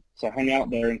so I hung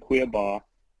out there in Cuiabá.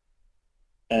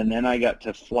 And then I got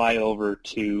to fly over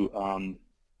to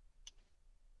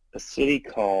a city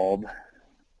called,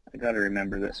 I got to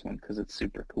remember this one because it's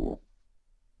super cool,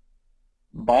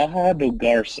 Barra do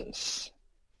Garças.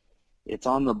 It's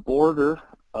on the border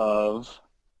of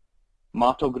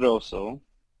Mato Grosso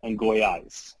and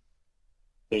Goiás.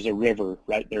 There's a river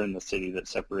right there in the city that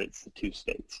separates the two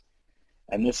states.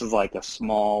 And this is like a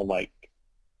small, like,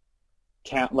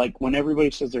 town, like when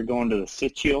everybody says they're going to the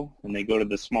sitio and they go to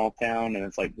the small town and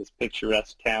it's like this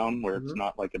picturesque town where it's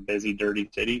not like a busy, dirty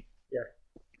city. Yeah.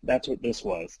 That's what this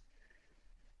was.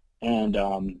 And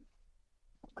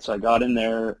so I got in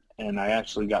there, and I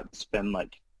actually got to spend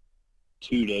like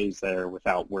 2 days there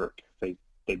without work. They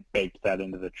baked that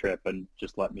into the trip and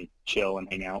just let me chill and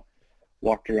hang out.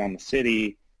 Walked around the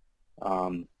city.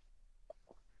 One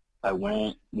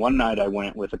night I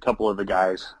went with a couple of the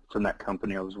guys from that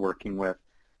company I was working with.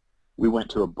 We went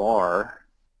to a bar,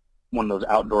 one of those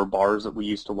outdoor bars that we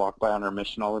used to walk by on our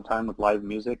mission all the time with live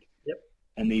music. Yep.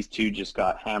 And these two just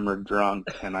got hammered drunk,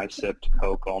 and I sipped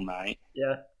Coke all night.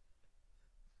 Yeah.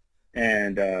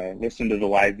 And listened to the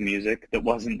live music that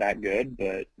wasn't that good,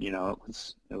 but,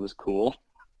 it was cool.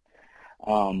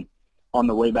 On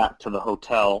the way back to the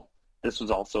hotel, this was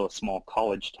also a small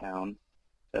college town,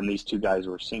 and these two guys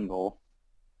were single.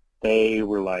 They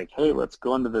were like, "Hey, let's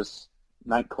go into this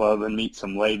nightclub and meet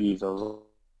some ladies." I was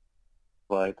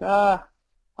like,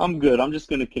 I'm good. I'm just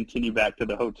going to continue back to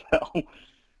the hotel.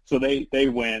 So they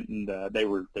went, and they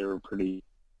were pretty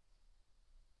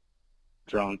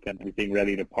drunk and everything,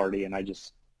 ready to party, and I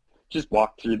just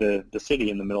walked through the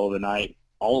city in the middle of the night,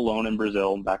 all alone in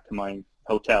Brazil, back to my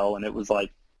hotel, and it was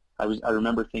like I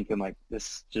remember thinking like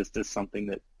this just is something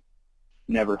that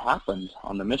never happened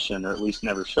on the mission, or at least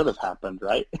never should have happened,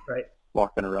 right? Right.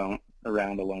 Walking around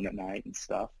alone at night and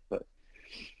stuff. But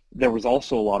there was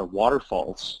also a lot of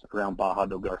waterfalls around Baja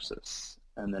do Garças,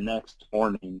 and the next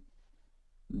morning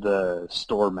the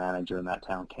store manager in that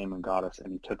town came and got us,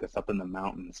 and he took us up in the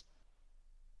mountains,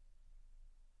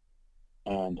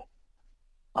 and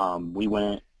we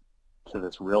went to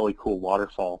this really cool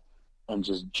waterfall and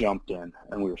just jumped in,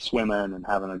 and we were swimming and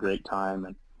having a great time.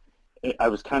 And I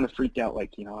was kind of freaked out,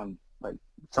 like, I'm like,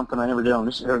 something I never did on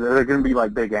this. Are there going to be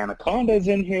like big anacondas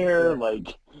in here?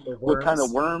 Like, what kind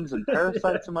of worms and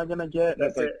parasites am I going to get?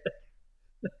 That's like, it.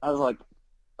 I was like,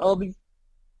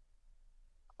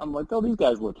 these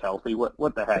guys look healthy.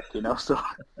 What the heck,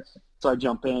 So I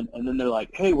jump in, and then they're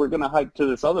like, hey, we're going to hike to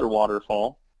this other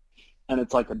waterfall, and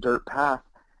it's like a dirt path.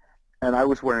 And I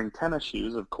was wearing tennis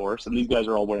shoes, of course, and these guys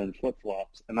are all wearing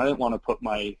flip-flops, and I didn't want to put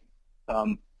my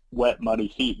wet, muddy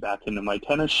feet back into my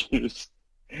tennis shoes.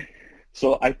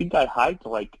 So I think I hiked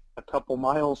like a couple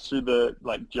miles through the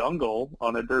jungle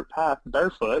on a dirt path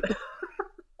barefoot.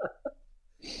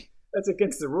 That's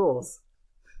against the rules.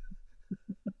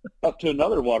 Up to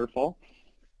another waterfall.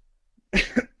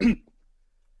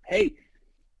 Hey,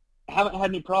 haven't had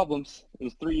any problems. It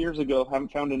was 3 years ago.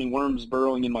 Haven't found any worms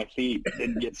burrowing in my feet.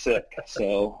 Didn't get sick.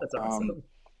 So that's awesome.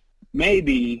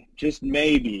 Maybe, just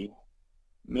maybe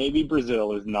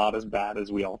Brazil is not as bad as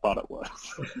we all thought it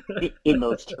was in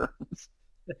those terms.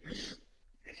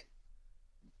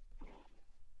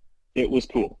 It was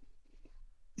cool.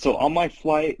 So on my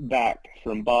flight back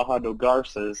from Baja do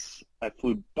Garças, I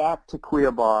flew back to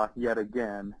Cuiabá yet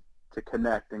again to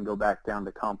connect and go back down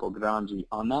to Campo Grande.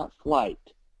 On that flight,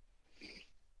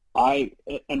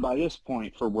 and by this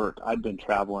point for work, I'd been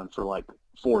traveling for like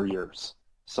 4 years.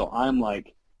 So I'm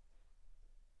like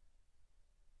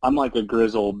a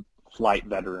grizzled flight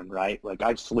veteran, right? Like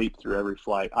I sleep through every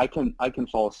flight. I can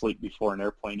fall asleep before an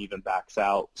airplane even backs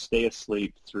out, stay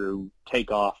asleep through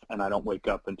takeoff, and I don't wake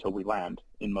up until we land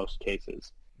in most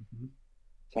cases. Mm-hmm.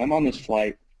 So I'm on this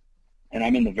flight, and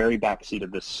I'm in the very back seat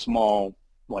of this small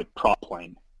prop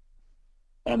plane.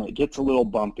 And it gets a little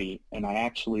bumpy, and I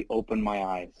actually open my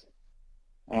eyes.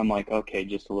 And I'm like, okay,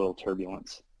 just a little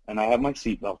turbulence. And I have my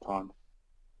seatbelt on.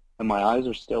 And my eyes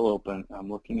are still open. I'm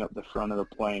looking up the front of the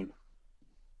plane.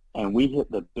 And we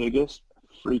hit the biggest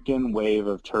freaking wave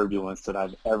of turbulence that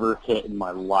I've ever hit in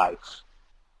my life.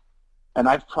 And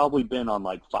I've probably been on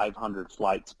 500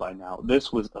 flights by now.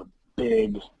 This was a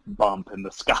big bump in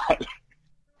the sky.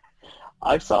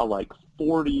 I saw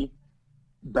 40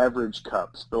 beverage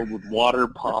cups filled with water,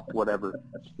 pop, whatever,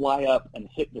 fly up and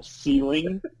hit the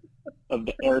ceiling of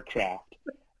the aircraft.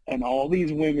 And all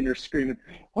these women are screaming,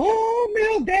 oh,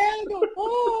 meu Deus,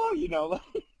 oh,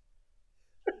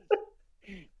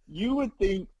 You would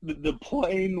think that the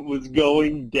plane was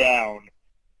going down.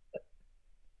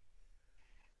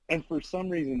 And for some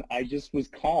reason, I just was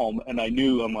calm, and I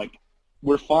knew, I'm like,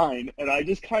 we're fine. And I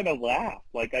just kind of laughed.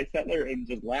 I sat there and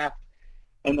just laughed.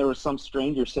 And there was some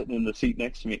stranger sitting in the seat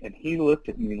next to me, and he looked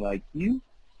at me like, you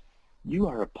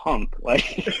are a punk.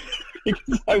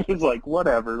 Because I was like,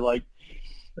 whatever.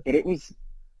 But it was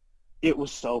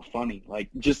so funny.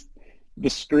 Just the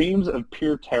screams of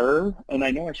pure terror. And I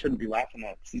know I shouldn't be laughing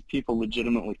at this. These people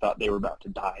legitimately thought they were about to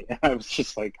die. And I was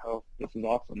just like, oh, this is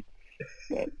awesome.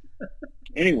 But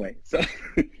anyway,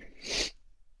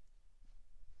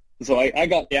 so I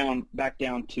got back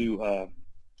down to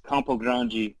Campo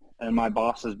Grande, and my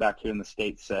bosses back here in the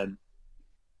States said,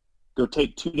 go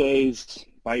take 2 days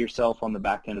by yourself on the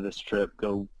back end of this trip,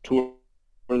 go tour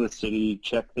the city,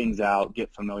 check things out,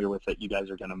 get familiar with it. You guys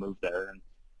are going to move there. And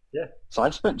yeah. So I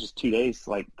spent just 2 days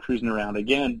cruising around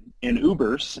again in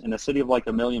Ubers in a city of 1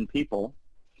 million people,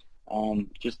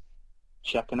 just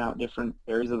checking out different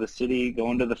areas of the city,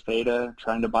 going to the Feta,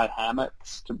 trying to buy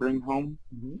hammocks to bring home.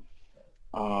 Mm-hmm.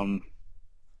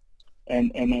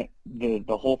 And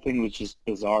the whole thing was just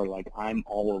bizarre. I'm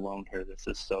all alone here. This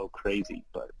is so crazy.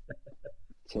 But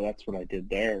so that's what I did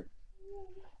there.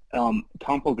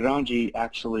 Campo Grande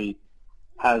actually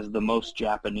has the most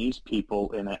Japanese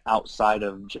people in it outside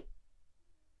of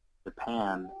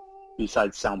Japan,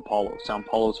 besides Sao Paulo. Sao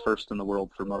Paulo's first in the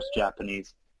world for most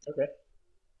Japanese. Okay.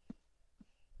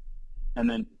 And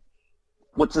then,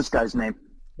 what's this guy's name?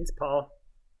 He's Paul.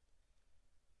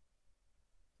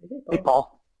 Hey,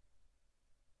 Paul.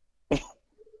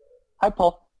 Hi,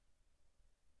 Paul.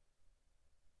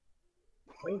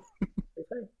 Wait.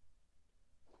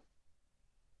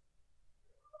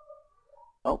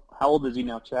 Oh, How old is he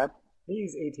now, Chad?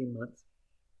 He's 18 months.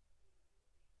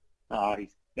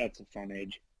 That's a fun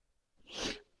age.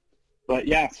 But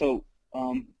yeah, so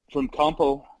from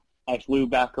Campo, I flew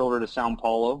back over to Sao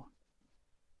Paulo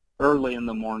early in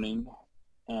the morning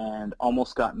and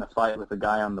almost got in a fight with a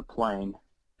guy on the plane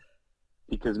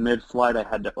because mid-flight I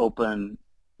had to open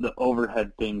the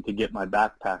overhead thing to get my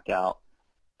backpack out,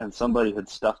 and somebody had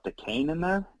stuffed a cane in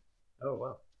there. Oh,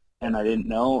 wow. And I didn't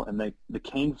know, and the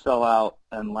cane fell out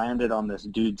and landed on this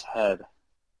dude's head.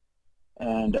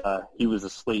 And he was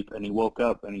asleep, and he woke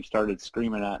up, and he started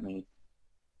screaming at me,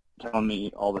 telling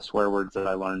me all the swear words that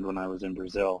I learned when I was in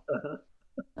Brazil,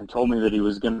 and told me that he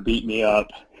was going to beat me up.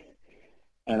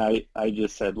 And I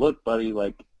just said, look, buddy,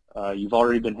 like, you've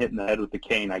already been hit in the head with the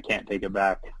cane. I can't take it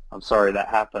back. I'm sorry that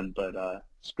happened, but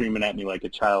screaming at me like a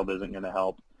child isn't going to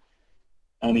help.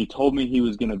 And he told me he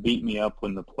was going to beat me up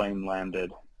when the plane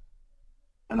landed.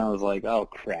 And I was like, oh,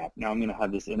 crap. Now I'm going to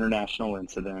have this international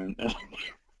incident.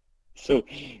 So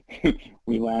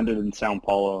we landed in Sao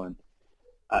Paulo, and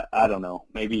I don't know.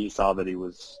 Maybe he saw that he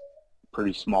was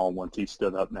pretty small once he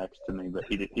stood up next to me, but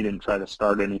he didn't try to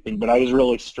start anything. But I was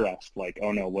really stressed, like,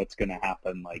 oh no, what's going to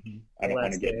happen? Like, I don't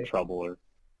want to get in trouble, or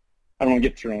I don't want to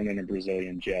get thrown in a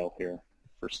Brazilian jail here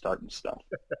for starting stuff.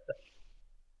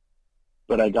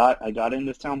 But I got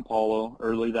into Sao Paulo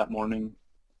early that morning,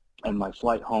 and my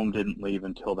flight home didn't leave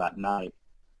until that night.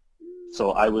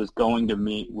 So I was going to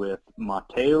meet with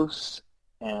Mateus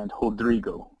and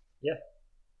Rodrigo. Yeah.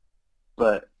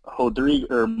 But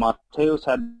Mateus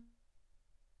had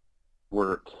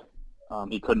work.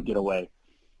 He couldn't get away.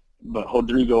 But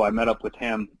Rodrigo, I met up with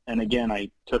him, and again,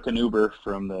 I took an Uber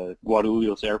from the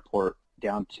Guarulhos airport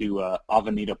down to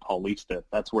Avenida Paulista.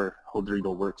 That's where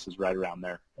Rodrigo works, is right around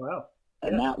there. Wow.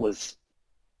 And that was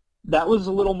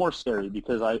a little more scary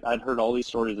because I'd heard all these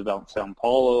stories about Sao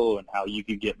Paulo and how you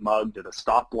could get mugged at a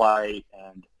stoplight.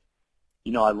 And,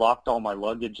 you know, I locked all my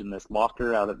luggage in this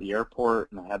locker out at the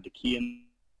airport, and I had the key in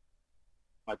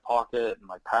my pocket and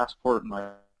my passport and my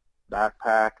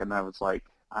backpack. And I was like,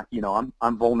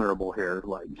 I'm vulnerable here.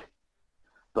 Like,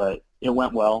 but it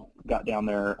went well. Got down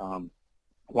there,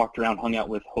 walked around, hung out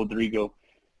with Rodrigo.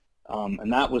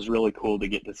 And that was really cool to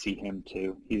get to see him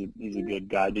too. He's a good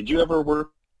guy. Did you ever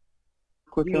work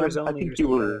with him? I think you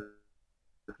were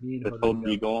with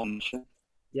Rodrigo on the show.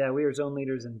 Yeah, we were zone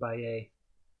leaders in Bahia.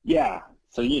 Yeah.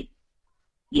 So he's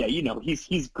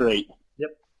great.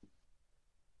 Yep.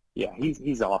 Yeah,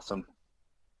 he's awesome.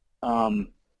 And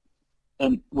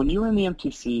when you were in the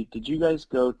MTC, did you guys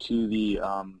go to the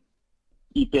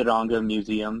Ipiranga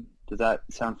Museum? Does that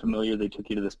sound familiar? They took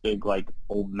you to this big, like,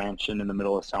 old mansion in the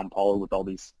middle of Sao Paulo with all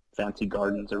these fancy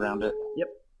gardens around it. Yep.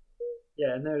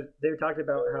 Yeah, and they talked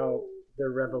about how the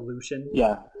revolution.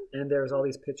 Yeah. And there was all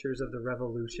these pictures of the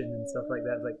revolution and stuff like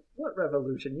that. Like, what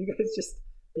revolution? You guys just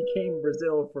became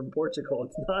Brazil from Portugal.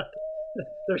 It's not.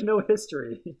 There's no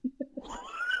history.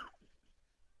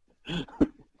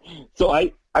 So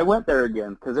I went there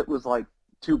again because it was like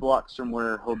 2 blocks from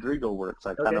where Rodrigo works.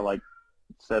 I kind of like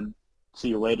said, see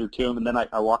you later to him, and then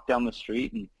I walked down the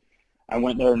street, and I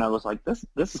went there, and I was like, this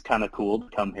is kind of cool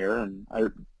to come here. And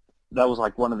that was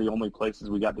like one of the only places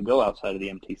we got to go outside of the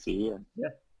MTC. And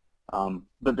yeah.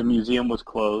 But the museum was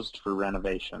closed for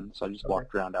renovation, so I just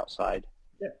walked around outside.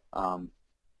 Yeah.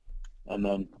 And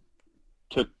then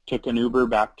took an Uber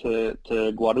back to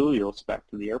Guarulhos, back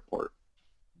to the airport.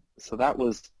 So that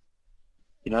was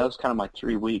kind of my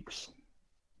 3 weeks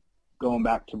going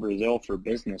back to Brazil for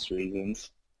business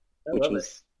reasons, which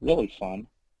was really fun.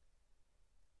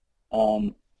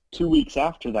 2 weeks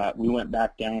after that, we went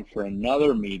back down for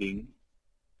another meeting.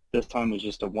 This time was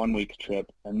just a 1-week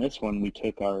trip, and this one we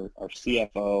took our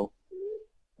CFO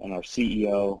and our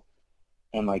CEO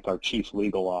and like our chief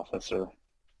legal officer.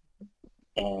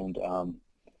 And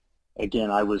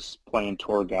again, I was playing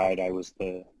tour guide. I was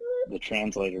the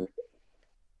translator.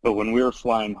 But when we were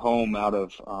flying home out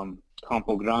of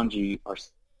Campo Grande, our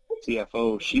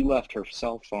CFO, she left her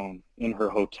cell phone in her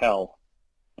hotel,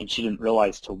 and she didn't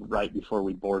realize till right before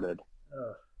we boarded.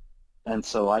 And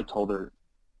so I told her,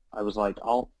 I was like,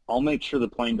 I'll make sure the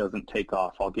plane doesn't take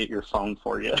off. I'll get your phone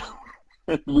for you.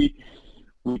 And we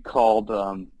called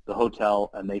the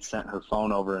hotel, and they sent her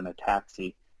phone over in a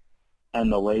taxi. And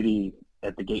the lady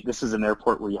at the gate, this is an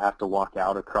airport where you have to walk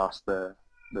out across the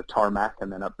tarmac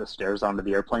and then up the stairs onto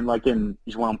the airplane, like in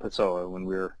João Pessoa when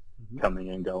we were coming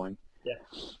and going. Yeah.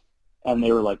 And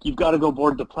they were like, you've got to go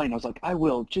board the plane. I was like, I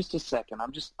will, just a second.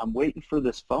 I'm waiting for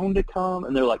this phone to come.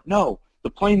 And they're like, no, the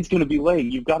plane's going to be late.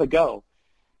 You've got to go.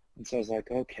 And so I was like,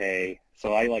 okay.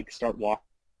 So I like start walking,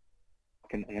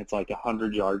 and it's like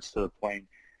 100 yards to the plane.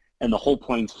 and the whole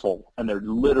plane's full, and they're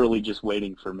literally just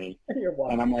waiting for me.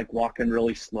 And I'm like walking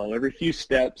really slow. Every few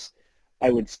steps, I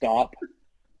would stop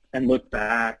and look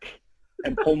back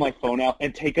and pull my phone out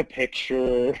and take a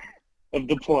picture of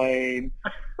the plane,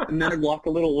 and then I'd walk a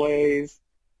little ways.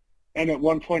 And at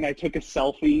one point, I took a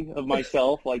selfie of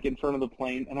myself, like in front of the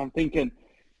plane, and I'm thinking,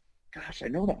 gosh, I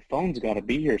know that phone's got to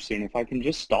be here soon if I can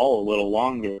just stall a little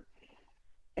longer.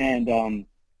 And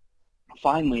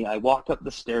finally, I walk up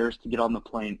the stairs to get on the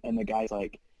plane, and the guy's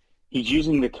like, he's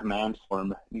using the command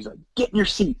form. He's like, get in your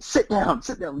seat, sit down,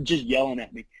 just yelling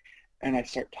at me. And I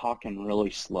start talking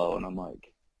really slow, and I'm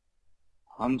like,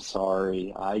 I'm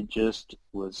sorry, I just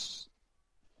was...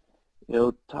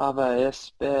 Eu tava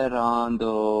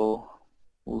esperando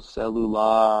o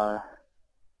celular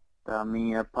da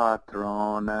minha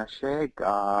patrona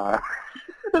chegar.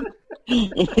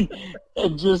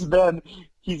 And just then,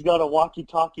 he's got a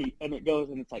walkie-talkie, and it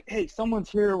goes, and it's like, hey, someone's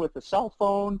here with a cell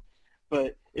phone,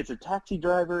 but it's a taxi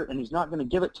driver, and he's not going to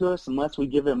give it to us unless we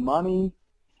give him money.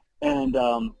 And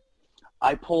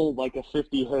I pull like a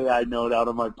 50 hey-I note out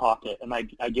of my pocket, and I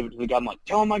give it to the guy. I'm like,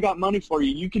 tell him I got money for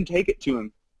you. You can take it to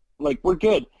him. Like, we're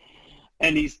good.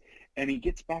 And he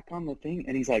gets back on the thing,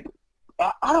 and he's like,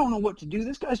 I don't know what to do.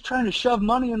 This guy's trying to shove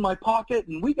money in my pocket,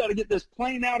 and we got to get this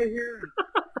plane out of here.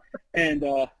 And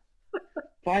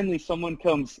finally, someone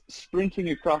comes sprinting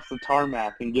across the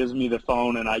tarmac and gives me the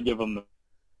phone, and I give him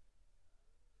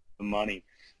the money.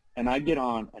 And I get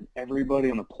on, and everybody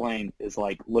on the plane is,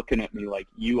 like, looking at me like,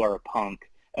 you are a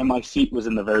punk. And my seat was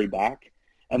in the very back,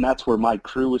 and that's where my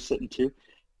crew was sitting, too.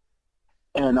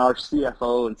 And our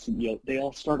CFO and CEO, they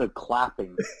all started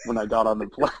clapping when I got on the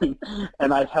plane.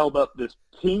 And I held up this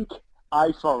pink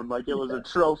iPhone like it was a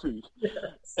trophy.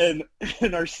 Yes. And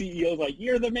our CEO's like,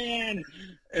 you're the man.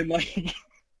 And like,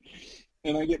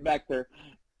 and I get back there,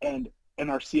 and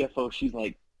our CFO, she's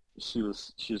like, she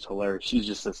was hilarious. She's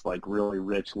just this like really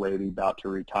rich lady about to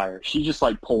retire. She just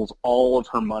like pulls all of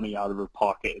her money out of her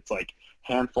pocket. It's like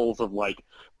handfuls of like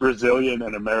Brazilian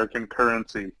and American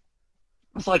currency.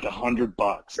 It's like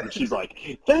 $100, and she's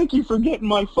like, "Thank you for getting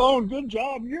my phone. Good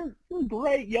job. You're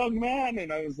great, young man."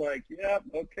 And I was like, "Yeah,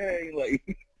 okay."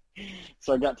 Like,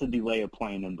 so I got to delay a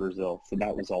plane in Brazil, so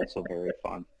that was also very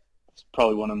fun. It's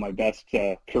probably one of my best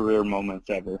career moments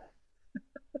ever.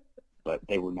 But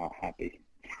they were not happy.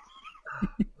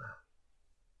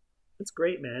 That's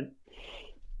great, man.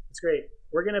 It's great.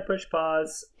 We're gonna push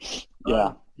pause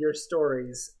on your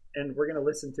stories, and we're gonna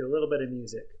listen to a little bit of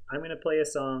music. I'm gonna play a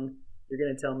song. You're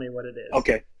going to tell me what it is.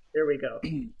 Okay. Here we go.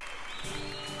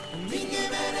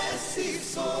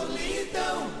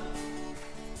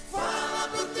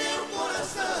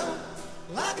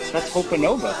 That's Hope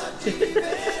Nova.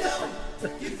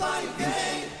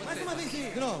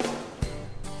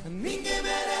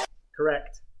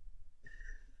 Correct.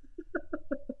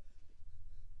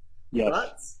 Yes.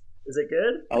 Thoughts? Is it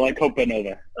good? I like Hope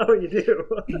Nova. Oh, you do?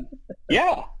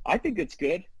 Yeah, I think it's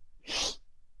good.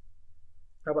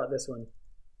 How about this one?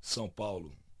 São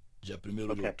Paulo, dia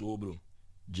 1º de outubro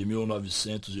de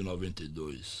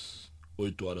 1992,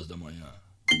 8 horas da manhã.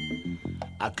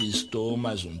 Aqui estou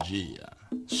mais um dia,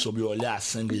 sob o olhar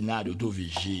sanguinário do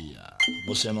vigia.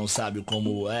 Você não sabe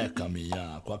como é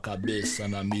caminhar, com a cabeça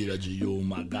na mira de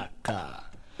uma HK.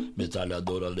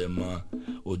 Metralhadora alemã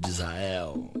ou de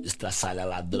Israel, estraçalha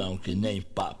ladrão que nem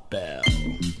papel.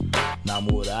 Na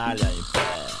muralha em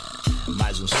pé,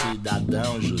 mais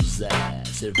cidadão José,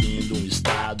 servindo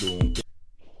estado.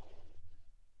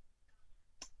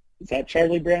 Is that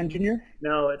Charlie Brown Jr.?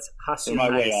 No, it's Hasu. My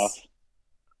way off.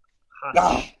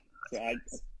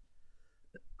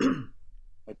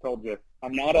 I told you,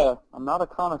 I'm not a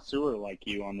connoisseur like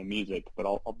you on the music, but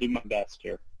I'll do my best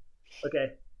here.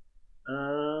 Okay.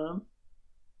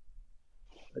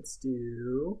 Let's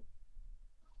do.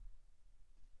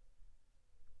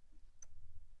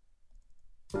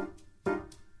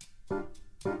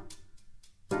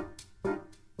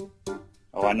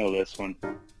 Oh, I know this one.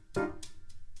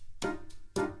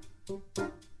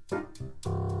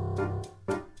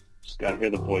 Just gotta hear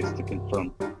the voice to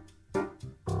confirm.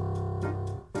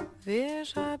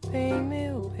 Veja bem,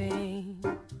 meu bem,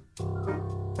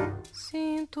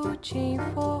 sinto te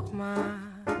informar.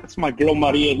 That's my girl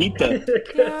Maria Rita.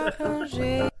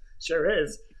 Sure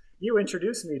is. You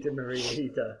introduced me to Maria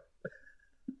Rita.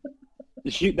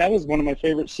 That was one of my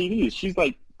favorite CDs. She's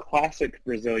like classic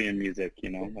Brazilian music, you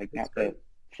know, like not the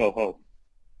faux-ho.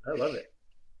 I love it.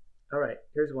 All right,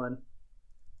 here's one.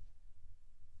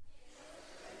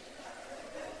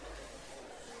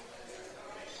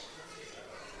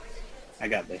 I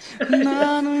got this.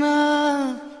 Na, na,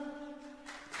 na.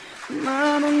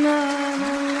 Na, na, na, na,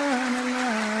 na, na,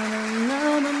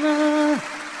 na, na, na.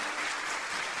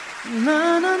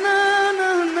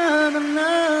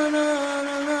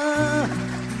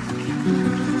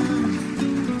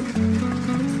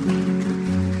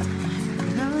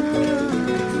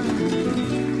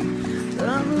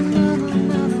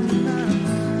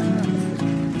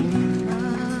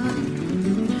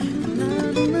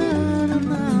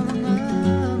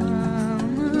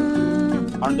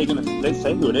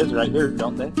 say who it is right here,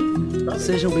 don't they?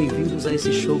 Sejam bem-vindos a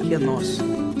esse show que é nosso.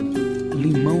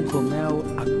 Limão com mel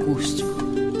acústico.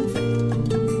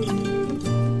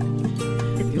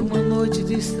 E uma noite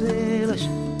de estrelas.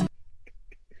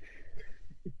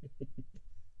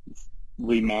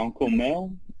 Limão com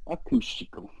mel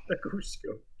acústico.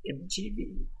 Acústico.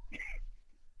 MTV.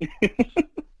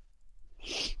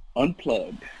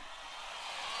 Unplugged.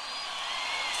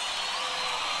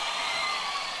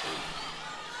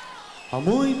 Há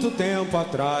muito tempo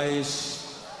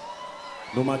atrás,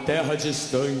 numa terra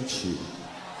distante,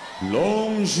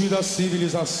 longe da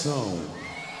civilização,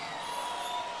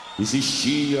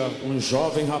 existia um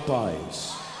jovem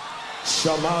rapaz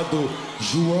chamado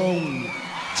João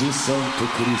de Santo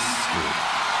Cristo.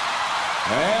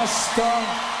 Esta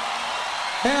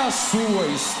é a sua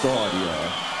história.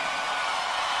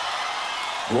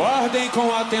 Guardem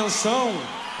com atenção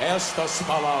estas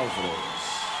palavras.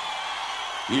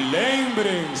 E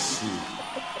lembrem-se,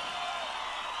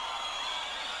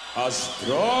 as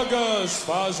drogas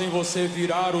fazem você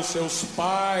virar os seus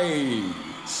pais.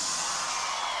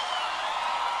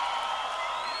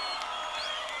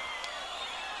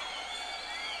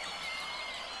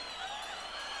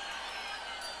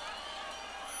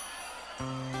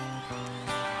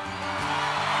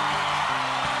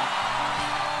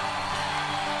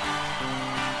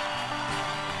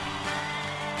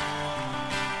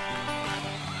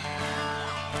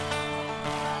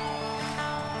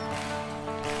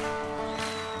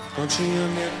 Não tinha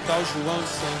medo tal João de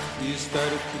Santo Cristo,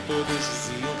 era o que todos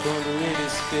diziam quando ele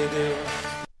se perdeu.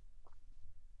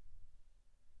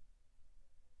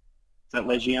 Is that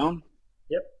Legion?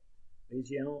 Yep.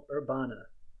 Legião Urbana.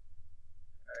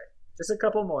 All right. Just a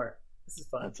couple more. This is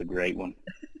fun. That's a great one.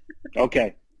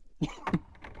 Okay.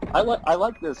 I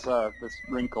like this this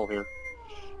wrinkle here.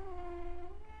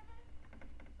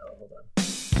 Oh, hold on.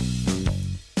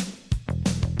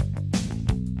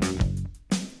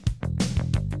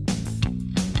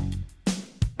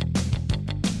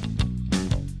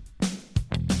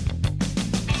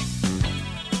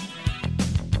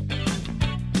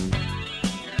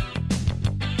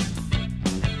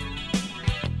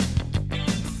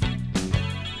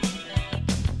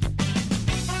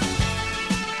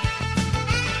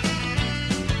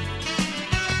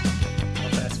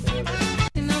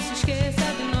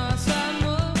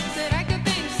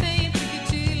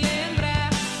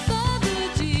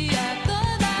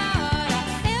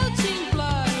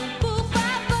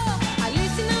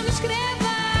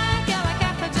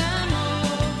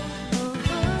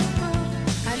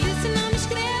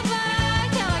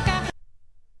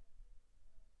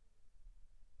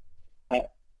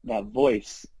 That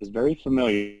voice is very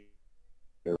familiar.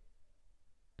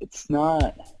 It's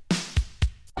not...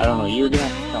 I don't know, you're going to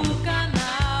have to tell me.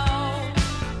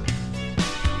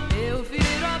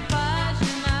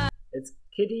 It's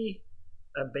Kitty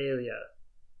Abelia.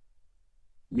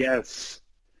 Yes.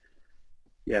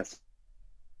 Yes.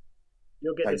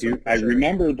 You'll get I this do. one for I sure.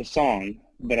 remember the song,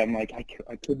 but I'm like,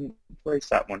 I couldn't place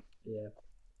that one. Yeah.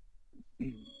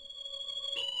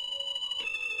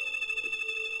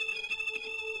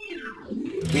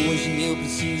 Hoje eu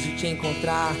preciso te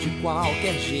encontrar de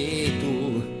qualquer jeito,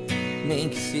 nem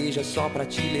que seja só pra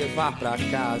te levar pra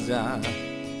casa,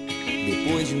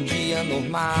 depois de um dia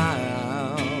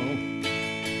normal.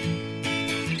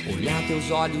 Olhar teus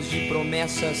olhos de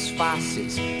promessas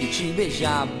fáceis e te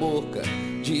beijar a boca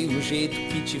de um jeito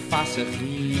que te faça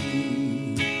rir,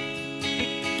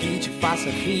 que te faça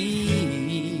rir.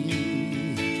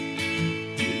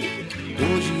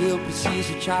 Hoje eu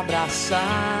preciso te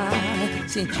abraçar,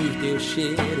 sentir teu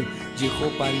cheiro de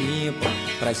roupa limpa,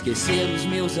 pra esquecer os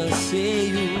meus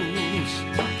anseios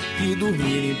e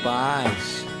dormir em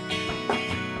paz.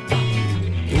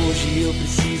 Hoje eu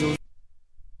preciso...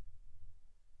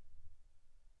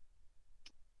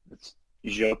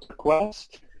 Jota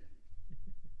Quest?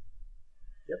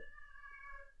 Yep.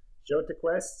 Jota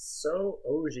Quest, So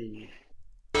Hoje.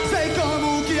 Sei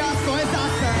como que as coisas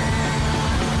são,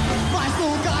 mas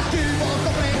nunca que vou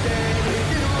compreender.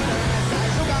 Ignorância,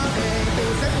 julgamento,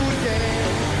 sei porquê.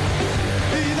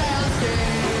 Ideias que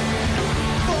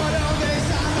foram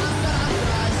deixadas para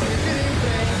trás, seguir em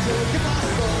frente, o que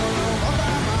passou não volta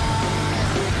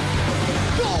mais.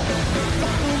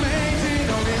 Facilmente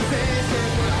não me deixe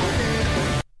por alguém.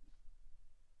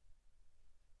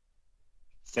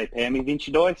 CPM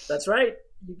 22. That's right.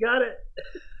 You got it.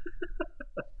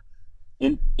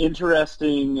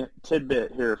 Interesting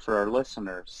tidbit here for our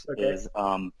listeners is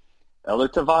Elder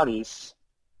Tavares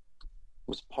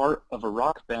was part of a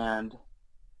rock band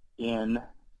in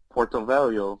Porto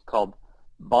Velho called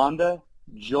Banda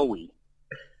Joey.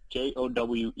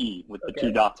 Jowe with the Okay.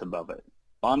 2 dots above it.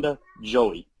 Banda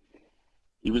Joey.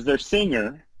 He was their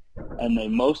singer, and they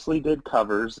mostly did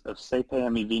covers of Se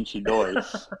Peami Vinci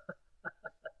Dois.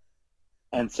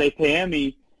 And Se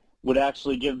Peami would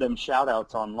actually give them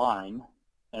shout-outs online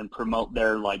and promote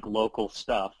their like local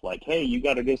stuff, like, hey, you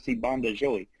got to go see Banda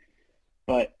Joey.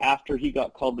 But after he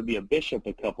got called to be a bishop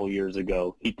a couple years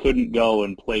ago, he couldn't go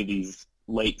and play these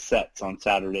late sets on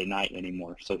Saturday night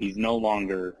anymore. So he's no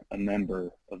longer a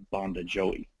member of Banda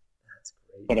Joey. That's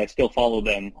great. But I still follow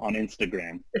them on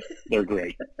Instagram. They're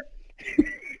great.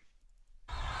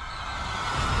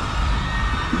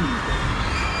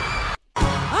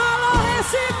 Alô,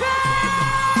 Recife!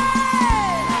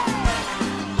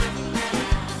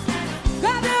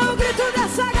 Cadê o grito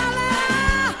dessa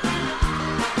galera?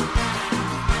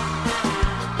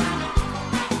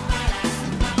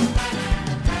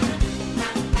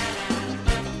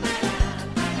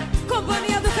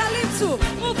 Companhia do Calypso,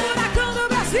 o furacão do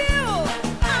Brasil!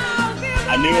 Ao vivo!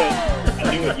 I knew it.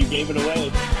 You gave it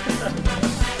away. A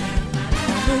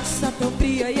noite está tão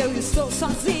fria e eu estou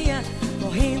sozinha,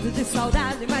 morrendo de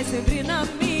saudade, mas sempre na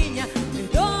minha.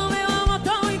 Perdoa, meu amor,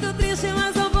 tô muito triste,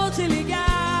 mas eu vou te ligar.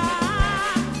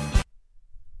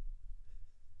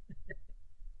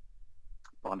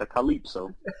 Banda Calypso.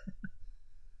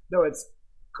 No, it's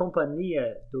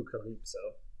Companhia do Calypso.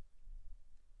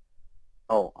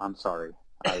 Oh, I'm sorry.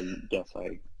 I guess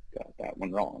I got that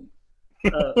one wrong.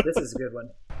 This is a good one.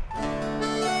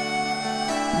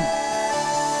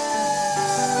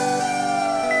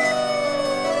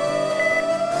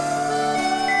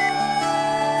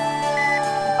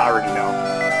 I already know.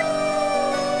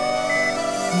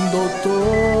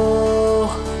 Doutor,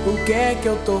 o que é que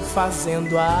eu tô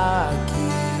fazendo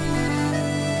aqui?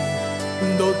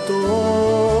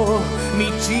 Doutor,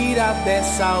 me tira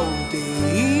dessa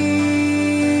UTI.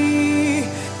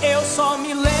 Eu só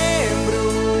me lembro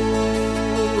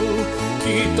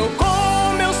que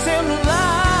tocou meu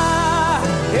celular.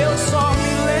 Eu só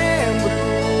me lembro.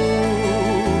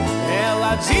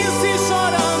 Ela disse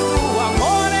chorando,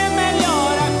 amor é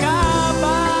melhor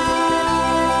acabar.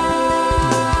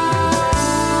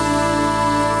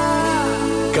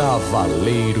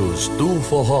 Cavaleiros do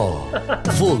Forró,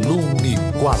 volume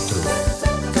 4.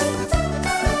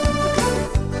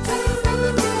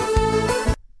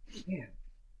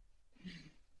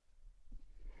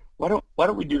 Why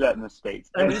don't we do that in the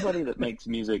States? Everybody that makes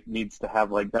music needs to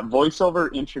have like that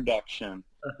voiceover introduction.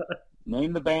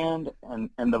 Name the band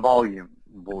and the volume.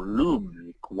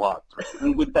 Volume 4.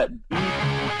 And with that deep,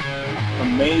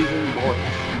 amazing voice.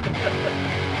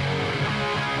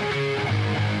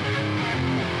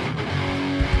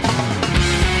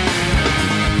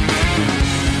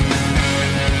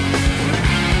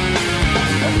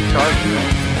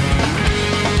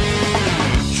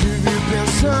 Tive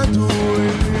pensando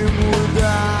em me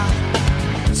mudar,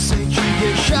 sem te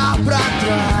deixar pra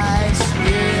trás,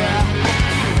 yeah.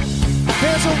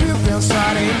 Resolvi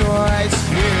pensar em nós,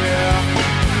 yeah.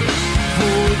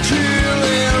 Vou te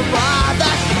levar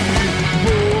daqui,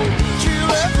 vou te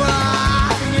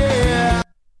levar, yeah.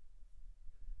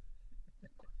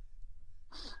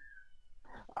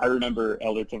 I remember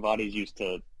Elder Tavares used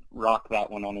to rock that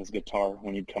one on his guitar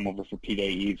when he'd come over for P-Day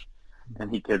Eve,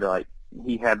 and he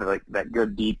had that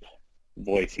good deep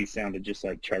voice. He sounded just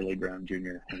like Charlie Brown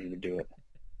Jr. when he would do it.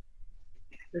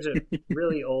 There's a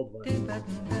really old one.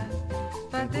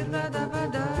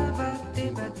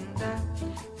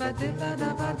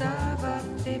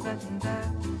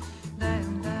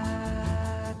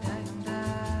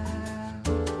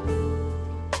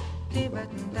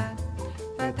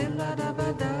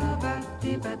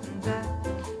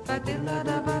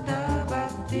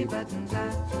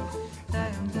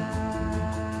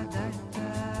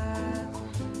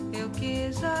 Eu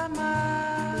quis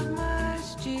amar,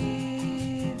 mas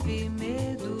tive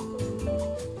medo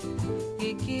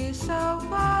e quis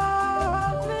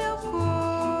salvar meu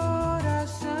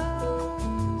coração.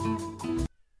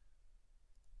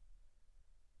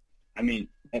 I mean,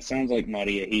 that sounds like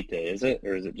Maria Hita, is it?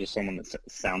 Or is it just someone that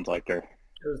sounds like her?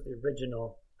 It was the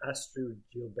original Astrid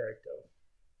Gilberto.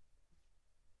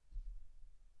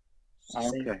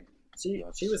 Okay. She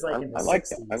was like in the I like 60s.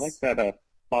 that. I like that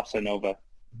bossa nova.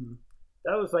 Mm-hmm.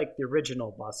 That was like the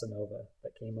original bossa nova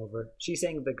that came over. She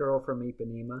sang "The Girl from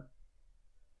Ipanema."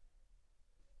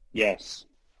 Yes.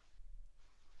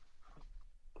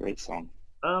 Great song.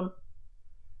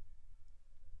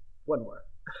 One more.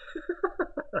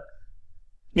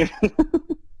 Having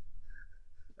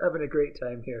a great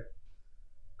time here.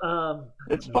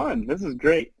 It's fun. This is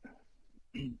great.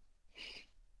 Here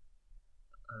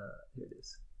it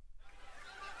is.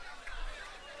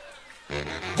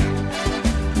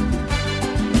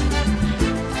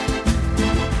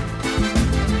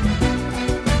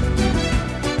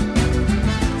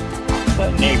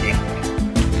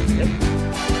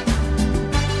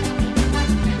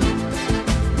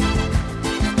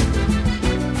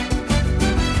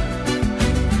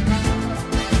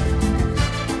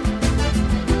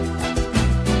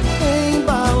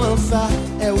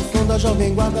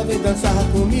 jovem guarda vem dançar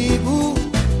comigo.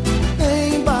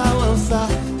 Vem balançar,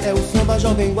 é o samba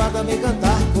jovem guarda vem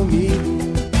cantar comigo.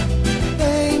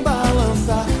 Vem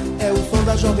balançar, é o som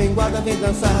da jovem guarda vem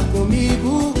dançar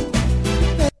comigo.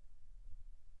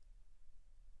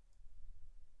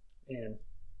 Man,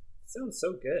 sounds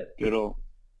so good. Good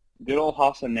old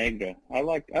Raça Negra. I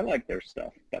like their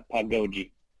stuff. That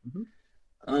pagode.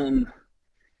 Mm-hmm.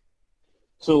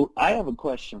 So I have a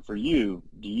question for you.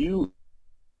 Do you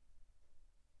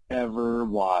ever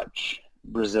watch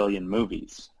Brazilian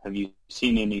movies? Have you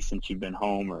seen any since you've been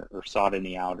home, or sought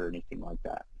any out, or anything like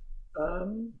that?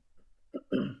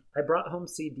 I brought home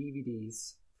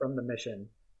DVDs from the mission.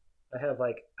 I have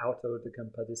like Auto de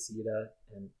Compadecida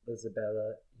and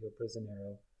Isabela e o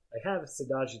Prisioneiro. I have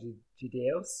Cidade de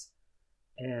Deus,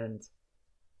 and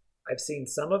I've seen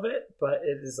some of it, but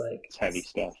it is like it's heavy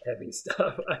stuff. Heavy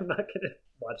stuff. I'm not gonna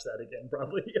watch that again.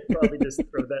 Probably just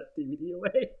throw that DVD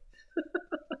away.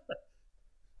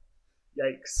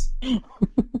 Yikes!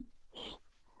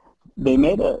 They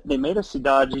made a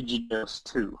Cidade de Deus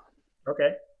 2.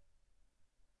 Okay.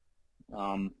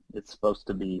 It's supposed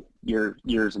to be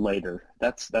years later.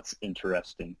 That's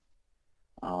interesting.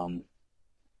 I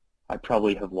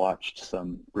probably have watched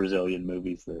some Brazilian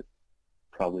movies that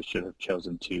probably should have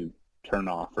chosen to turn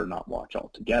off or not watch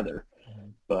altogether.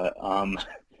 Mm-hmm. But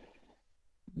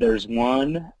there's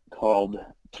one called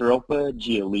Tropa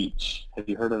de Elite. Have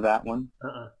you heard of that one?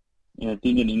 And I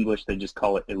think in English they just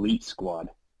call it Elite Squad.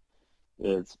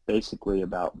 It's basically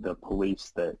about the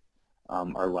police that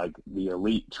are like the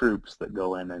elite troops that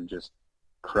go in and just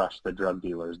crush the drug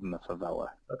dealers in the favela.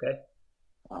 Okay.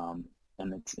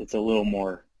 And it's a little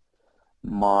more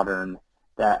modern.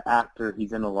 That actor,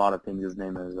 he's in a lot of things. His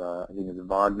name is, I think it's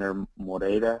Wagner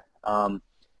Moreira. Now,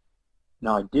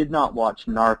 I did not watch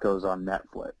Narcos on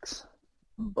Netflix,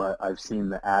 but I've seen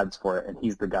the ads for it, and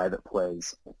he's the guy that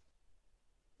plays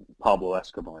Pablo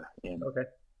Escobar in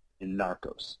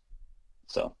Narcos.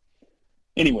 So,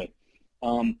 anyway,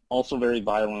 also very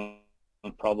violent,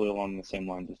 probably along the same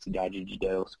lines as Cidade de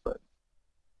Deus, but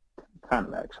kind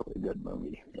of actually a good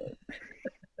movie, but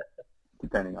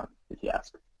depending on if you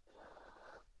ask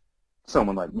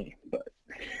someone like me. But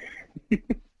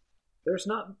there's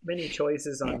not many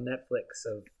choices on Netflix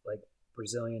of like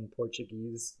Brazilian,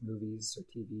 Portuguese movies or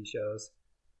TV shows.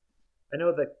 I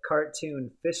know the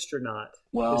cartoon Fistronaut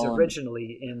is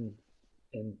originally in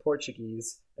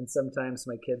Portuguese, and sometimes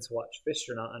my kids watch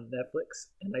Fistronaut on Netflix,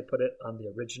 and I put it on the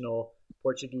original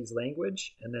Portuguese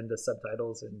language and then the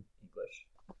subtitles in English.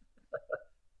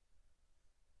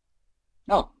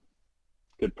 Oh,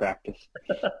 good practice.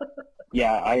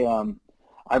 Yeah,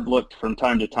 I've looked from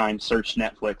time to time, searched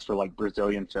Netflix for like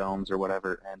Brazilian films or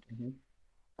whatever, and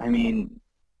I mean,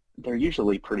 they're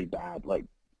usually pretty bad. Like,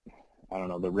 I don't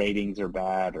know, the ratings are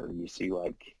bad, or you see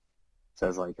like it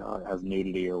says like, oh, it has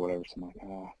nudity or whatever. So I'm like,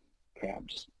 oh crap,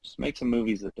 just make some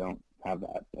movies that don't have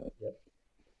that. But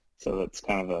so that's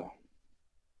kind of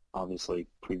obviously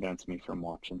prevents me from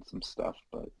watching some stuff.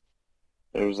 But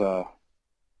there's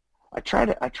I try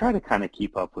to kind of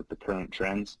keep up with the current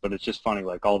trends, but it's just funny,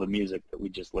 like all the music that we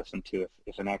just listened to,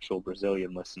 if an actual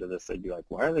Brazilian listened to this, they'd be like,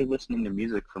 why are they listening to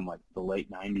music from like the late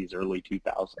 90s, early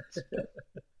 2000s?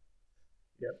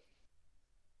 Yep.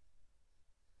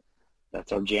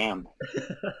 That's our jam.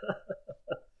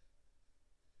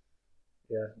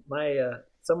 Yeah. My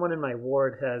someone in my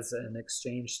ward has an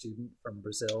exchange student from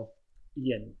Brazil,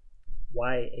 Ian,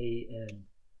 Y-A-N,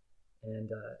 and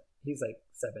he's like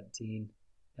 17.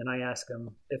 And I asked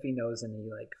him if he knows any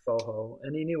like Foho,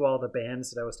 and he knew all the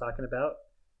bands that I was talking about.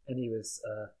 And he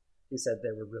said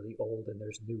they were really old, and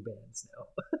there's new bands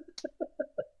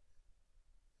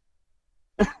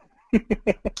now.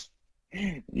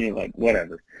 You're like,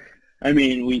 whatever. I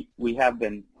mean, we have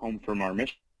been home from our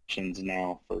missions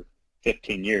now for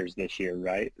 15 years this year,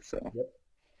 right? So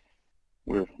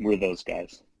we're those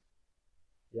guys.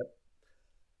 Yep.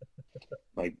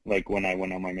 Like when I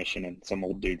went on my mission and some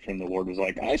old dude from the ward was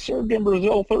like, I served in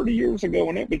Brazil 30 years ago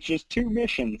and it was just 2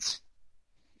 missions.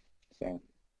 So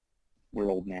we're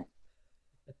old now.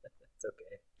 It's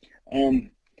okay.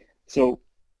 So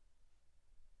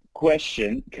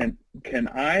question, can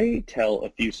I tell a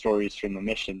few stories from the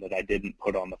mission that I didn't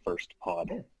put on the first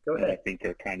pod? Yeah, go ahead. That I think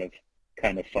are kind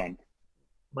of fun.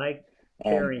 My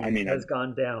caring has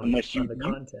gone down on the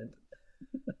content.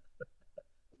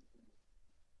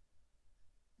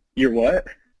 Your what?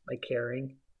 My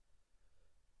caring.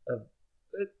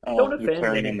 Don't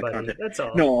offend anybody. That's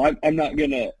all. No, I'm not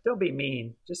gonna. Don't be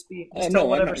mean. Just tell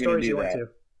whatever stories you want to.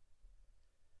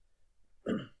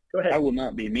 Go ahead. I will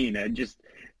not be mean. I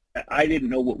didn't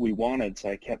know what we wanted, so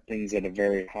I kept things at a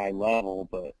very high level.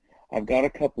 But I've got a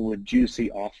couple of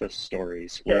juicy office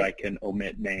stories where I can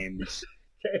omit names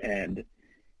and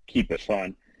keep it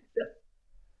fun.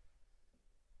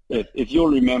 If you'll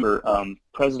remember,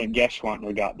 President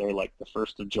Geschwantner got there like the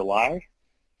 1st of July,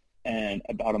 and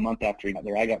about a month after he got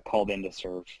there, I got called in to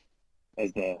serve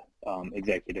as the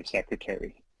executive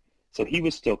secretary. So he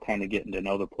was still kind of getting to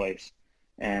know the place.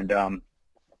 And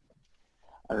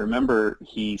I remember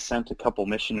he sent a couple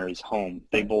missionaries home.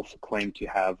 They both claimed to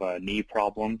have knee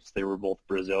problems. They were both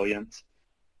Brazilians.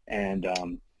 And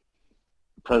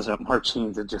President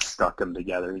Martins had just stuck them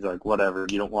together. He's like, whatever,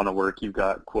 you don't want to work, you've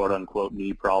got quote-unquote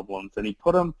knee problems. And he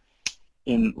put them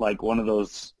in like one of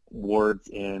those wards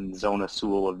in Zona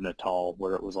Sul of Natal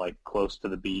where it was like close to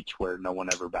the beach where no one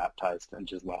ever baptized, and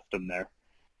just left them there.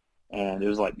 And it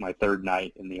was like my third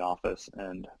night in the office,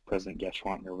 and President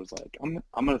Geschwantner was like, I'm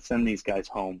going to send these guys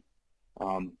home.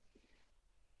 And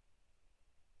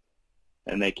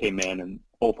they came in, and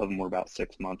both of them were about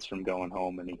 6 months from going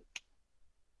home, and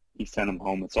he sent them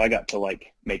home. And so I got to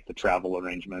like make the travel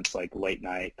arrangements, like late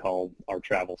night, call our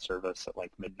travel service at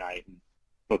like midnight and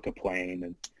book a plane.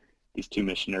 And these two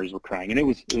missionaries were crying, and it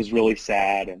was really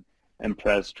sad. And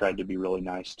Prez tried to be really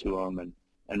nice to them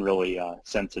and really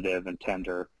sensitive and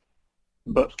tender,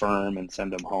 but firm, and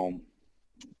send them home.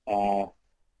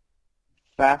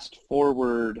 Fast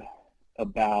forward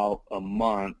about a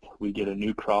month, we get a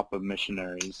new crop of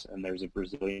missionaries, and there's a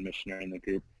Brazilian missionary in the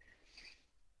group.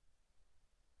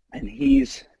 And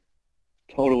he's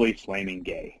totally flaming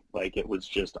gay. Like, it was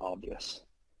just obvious.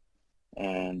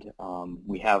 And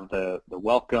we have the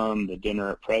welcome, the dinner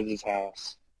at Prez's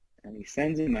house, and he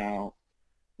sends him out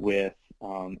with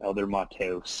Elder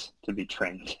Mateus to be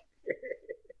trained.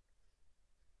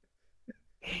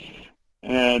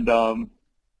 And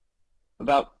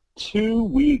about 2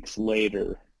 weeks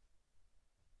later,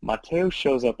 Mateus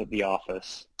shows up at the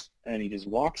office, and he just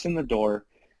walks in the door,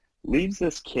 leaves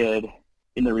this kid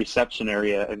in the reception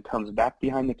area, and comes back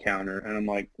behind the counter. And I'm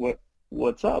like,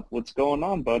 what's up? What's going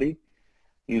on, buddy?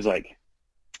 He was like,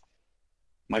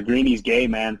 my greenie's gay,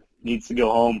 man. Needs to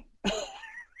go home.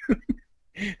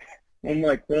 I'm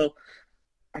like, well,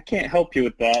 I can't help you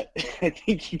with that. I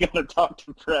think you got to talk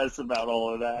to Prez about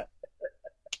all of that.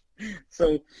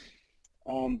 So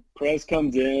Prez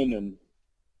comes in and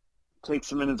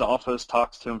takes him in his office,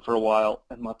 talks to him for a while,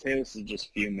 and Mateus is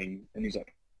just fuming. And he's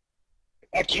like,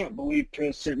 I can't believe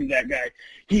Prez sent me that guy.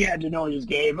 He had to know he was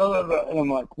gay, blah, blah, blah. And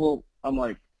I'm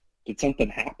like, did something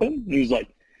happen? And he was like,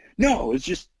 no, it's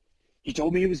just, he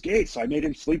told me he was gay, so I made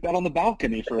him sleep out on the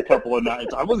balcony for a couple of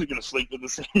nights. I wasn't going to sleep in the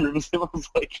same room as him.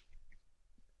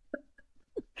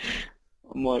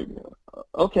 I'm like,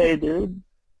 okay, dude.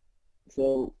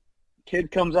 So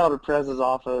kid comes out of Prez's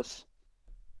office,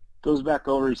 goes back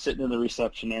over, he's sitting in the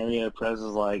reception area. Prez is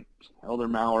like, Elder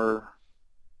Mower,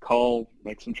 call,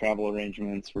 make some travel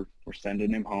arrangements. We're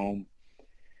sending him home.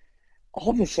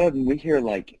 All of a sudden, we hear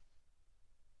like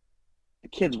the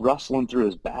kid's rustling through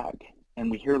his bag, and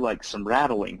we hear like some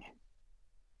rattling.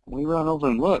 We run over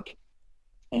and look,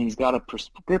 and he's got a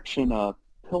prescription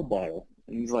pill bottle,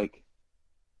 and he's like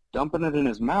dumping it in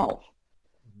his mouth.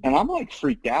 And I'm like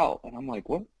freaked out, and I'm like,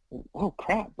 what? Oh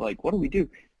crap! Like, what do we do?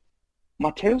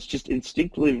 Mateus just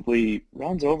instinctively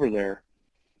runs over there,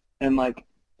 and like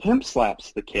pimp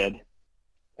slaps the kid,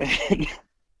 and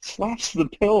slaps the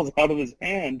pills out of his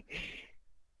hand.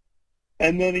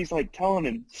 And then he's like telling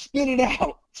him, spit it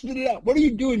out. What are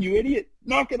you doing, you idiot?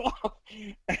 Knock it off.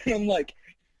 And I'm like,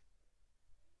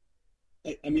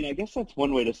 I mean, I guess that's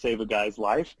one way to save a guy's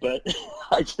life, but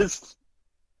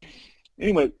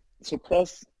anyway, so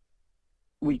plus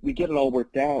we get it all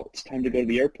worked out. It's time to go to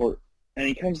the airport. And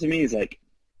he comes to me, he's like,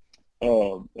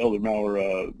 oh, Elder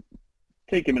Mower,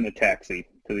 take him in a taxi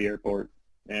to the airport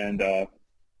and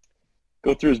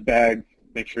go through his bag,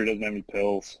 make sure he doesn't have any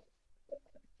pills,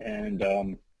 and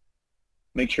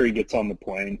make sure he gets on the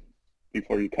plane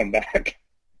before you come back.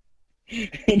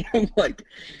 And I'm like,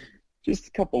 just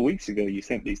a couple of weeks ago you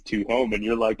sent these two home, and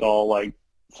you're like all like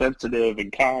sensitive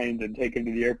and kind and take him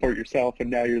to the airport yourself, and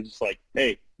now you're just like,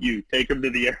 hey, you take him to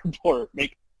the airport,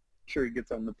 make sure he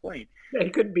gets on the plane. Yeah, he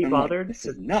couldn't be bothered. Like, this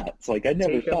is nuts. Like, I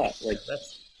never thought, like,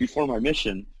 before my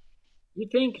mission.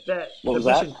 You'd think that the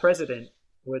mission president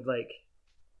would, like,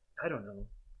 I don't know,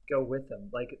 go with them.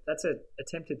 Like, that's an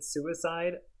attempted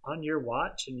suicide on your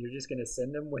watch, and you're just going to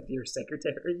send them with your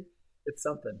secretary? It's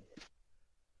something.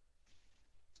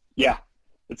 Yeah.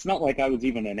 It's not like I was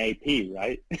even an AP,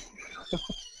 right?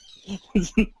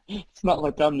 It's not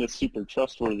like I'm this super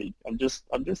trustworthy. I'm just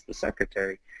the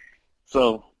secretary.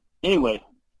 So anyway,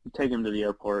 we take him to the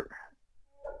airport,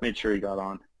 made sure he got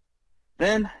on.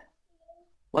 Then,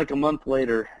 like a month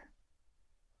later,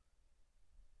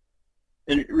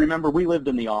 And remember, we lived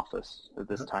in the office at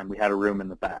this time. We had a room in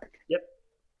the back. Yep.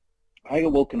 I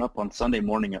got woken up on Sunday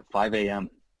morning at 5 a.m.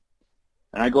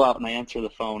 And I go out and I answer the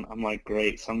phone. I'm like,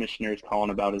 great, some missionary's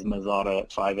calling about his mazada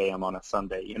at 5 a.m. on a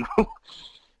Sunday, you know?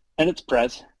 And it's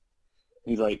Prez.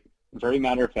 He's like, very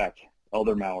matter of fact,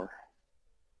 Elder Mower.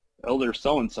 Elder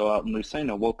so-and-so out in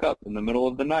Lucena woke up in the middle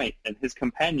of the night, and his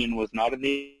companion was not in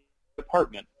the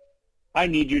apartment. I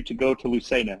need you to go to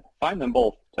Lucena, find them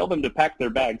both, tell them to pack their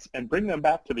bags, and bring them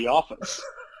back to the office.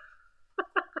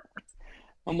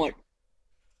 I'm like,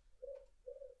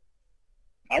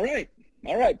 all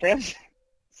right, Prez.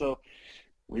 So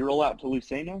we roll out to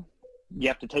Lucena. You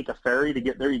have to take a ferry to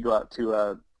get there. You go out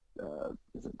to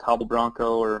is it Cabo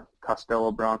Branco or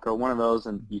Castelo Branco, one of those,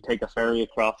 and you take a ferry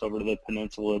across over to the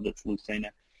peninsula that's Lucena.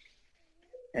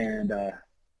 And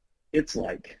it's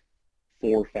like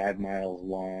 4 or 5 miles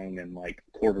long and like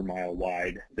quarter mile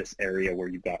wide, this area where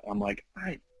you've got, I'm like,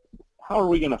 how are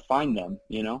we going to find them,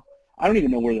 you know? I don't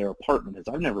even know where their apartment is.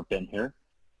 I've never been here.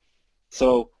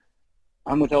 So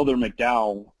I'm with Elder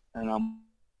McDowell, and I'm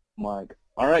like,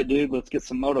 all right, dude, let's get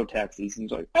some moto taxis. And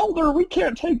he's like, Elder, we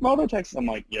can't take moto taxis. I'm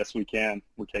like, yes, we can.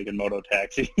 We're taking moto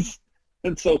taxis.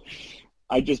 And so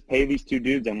I just pay these 2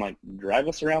 dudes. I'm like, drive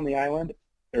us around the island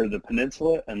or the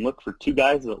peninsula and look for 2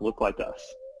 guys that look like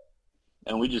us.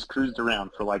 And we just cruised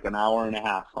around for like an hour and a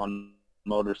half on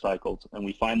motorcycles. And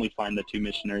we finally find the 2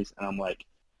 missionaries. And I'm like,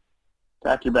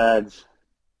 pack your bags,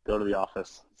 go to the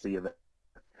office, see you there.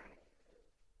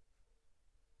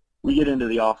 We get into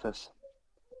the office,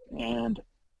 and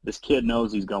this kid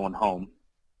knows he's going home.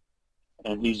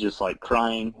 And he's just like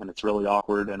crying, and it's really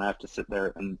awkward, and I have to sit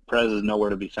there, and Prez is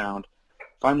nowhere to be found.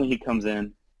 Finally, he comes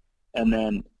in, and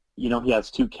then, you know, he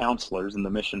has 2 counselors in the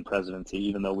mission presidency,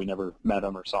 even though we never met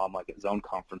him or saw him like at zone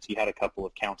conference. He had a couple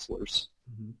of counselors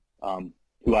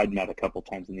who I'd met a couple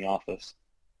times in the office.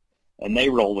 And they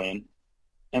roll in,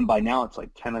 and by now it's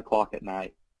like 10 o'clock at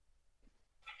night.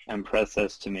 And Prez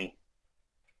says to me,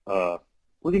 we're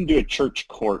going to do a church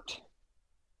court.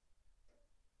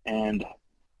 And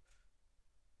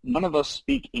none of us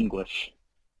speak English.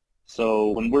 So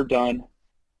when we're done,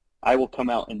 I will come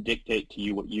out and dictate to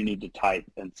you what you need to type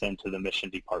and send to the mission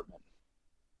department.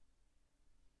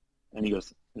 And he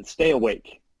goes, and stay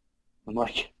awake. I'm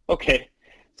like, okay.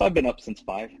 So I've been up since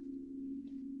 5.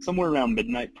 Somewhere around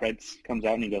midnight, Prez comes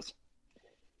out and he goes,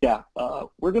 yeah,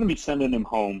 we're going to be sending him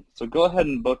home. So go ahead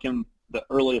and book him the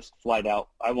earliest flight out.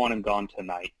 I want him gone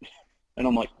tonight. And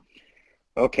I'm like,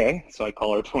 okay. So I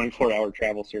call our 24-hour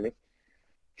travel service.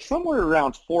 Somewhere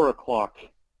around 4 o'clock,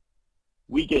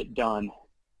 we get done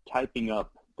typing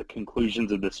up the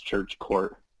conclusions of this church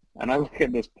court. And I look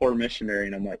at this poor missionary,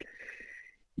 and I'm like,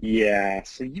 yeah,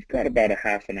 so you've got about a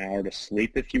half an hour to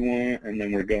sleep if you want, and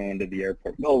then we're going to the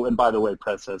airport. Oh, and by the way,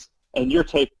 Prez says, and you're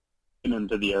taking him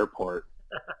to the airport.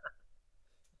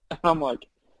 And I'm like,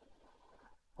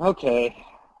 okay.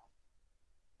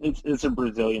 It's a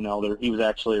Brazilian elder. He was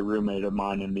actually a roommate of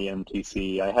mine in the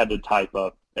MTC. I had to type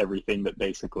up everything that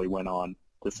basically went on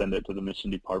to send it to the mission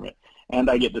department. And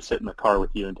I get to sit in the car with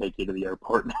you and take you to the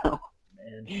airport now.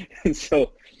 Man.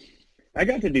 So I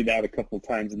got to do that a couple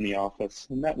times in the office,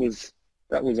 and that was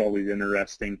always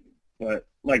interesting. But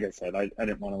like I said, I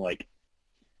didn't want to like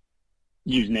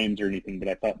use names or anything, but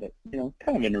I thought that, you know,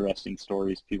 kind of interesting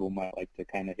stories. People might like to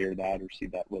kind of hear that or see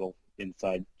that little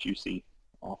inside juicy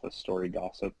office story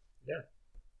gossip. Yeah.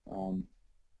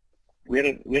 We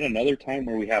had another time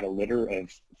where we had a litter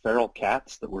of feral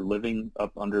cats that were living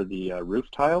up under the roof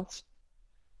tiles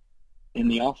in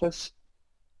the office,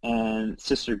 and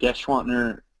Sister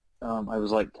Geschwantner, I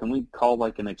was like, can we call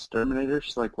like an exterminator?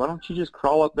 She's like, why don't you just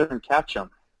crawl up there and catch them?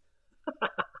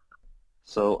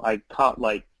 So I caught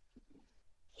like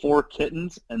 4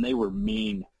 kittens, and they were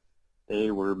mean.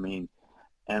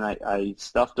 And I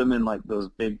stuffed them in like those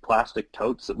big plastic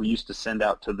totes that we used to send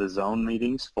out to the zone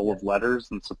meetings full of letters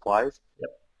and supplies. Yep.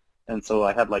 And so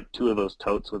I had like 2 of those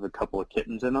totes with a couple of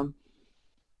kittens in them.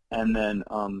 And then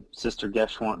Sister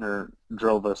Geschwantner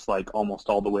drove us like almost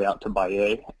all the way out to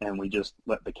Baye, and we just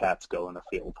let the cats go in a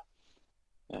field.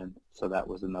 And so that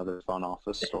was another fun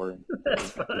office story.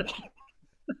 That's fun.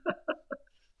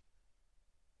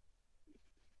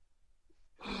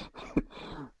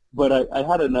 But I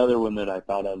had another one that I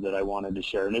thought of that I wanted to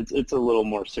share, and it's a little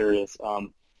more serious.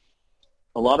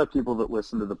 A lot of people that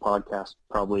listen to the podcast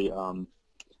probably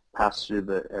pass through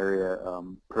the area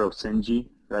Prosinji,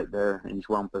 right there in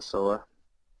João Pessoa.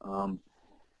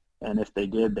 And if they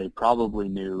did, they probably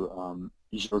knew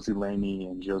Josilene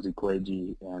and Josie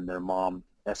Queji and their mom,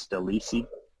 Estelisi.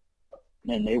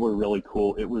 And they were really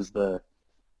cool. It was the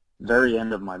very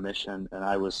end of my mission, and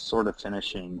I was sort of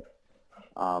finishing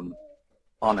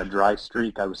on a dry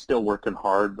streak. I was still working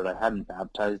hard, but I hadn't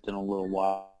baptized in a little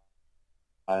while,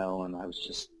 and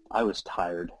I was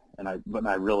tired, but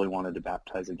I really wanted to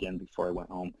baptize again before I went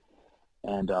home.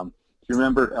 And do you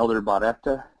remember Elder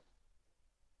Barretta,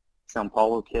 São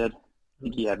Paulo kid? I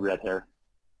think he had red hair.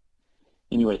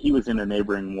 Anyway, he was in a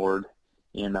neighboring ward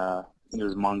in I think it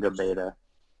was Manga Beta,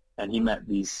 and he met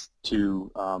these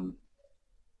two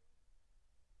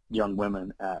young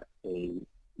women at a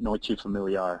Noche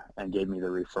Familiar and gave me the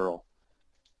referral.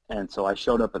 And so I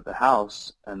showed up at the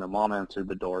house, and the mom answered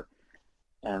the door,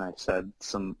 and I said,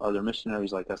 some other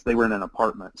missionaries like us, they were in an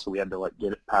apartment, so we had to like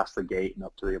get it past the gate and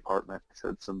up to the apartment. I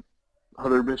said, some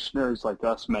other missionaries like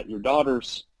us met your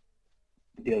daughters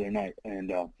the other night,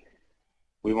 and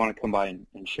we want to come by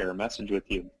and share a message with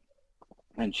you.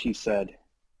 And she said,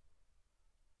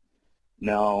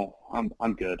 no,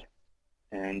 I'm good.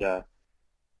 And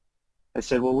I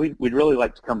said, well, we'd really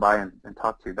like to come by and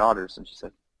talk to your daughters. And she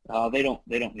said, they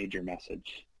don't need your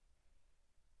message.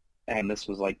 And this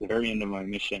was like the very end of my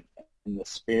mission. And the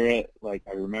Spirit, like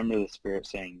I remember the Spirit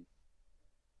saying,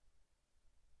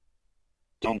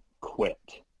 don't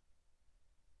quit.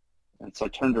 And so I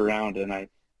turned around and I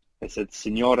said,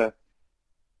 Senora,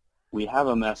 we have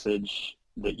a message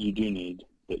that you do need,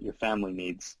 that your family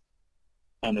needs,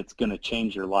 and it's going to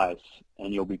change your life,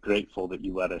 and you'll be grateful that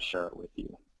you let us share it with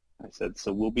you. I said,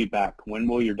 so we'll be back. When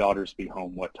will your daughters be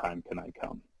home? What time can I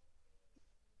come?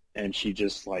 And she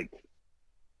just kind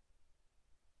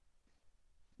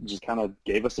of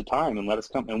gave us a time and let us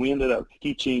come. And we ended up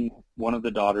teaching one of the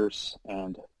daughters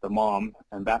and the mom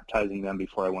and baptizing them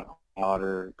before I went home. My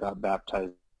daughter got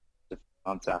baptized a few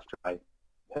months after I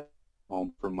came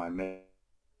home from my mission.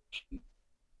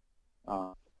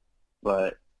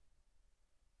 But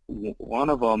one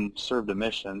of them served a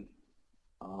mission.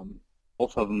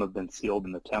 Both of them have been sealed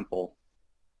in the temple.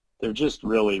 They're just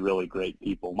really, really great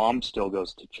people. Mom still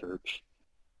goes to church.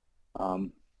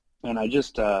 And I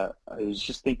was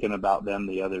just thinking about them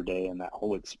the other day and that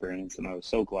whole experience, and I was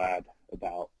so glad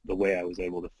about the way I was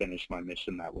able to finish my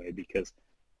mission that way, because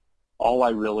all I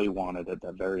really wanted at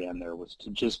the very end there was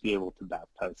to just be able to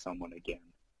baptize someone again.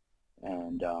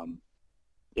 And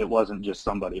it wasn't just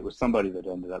somebody, it was somebody that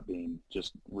ended up being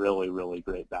just really, really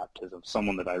great baptism,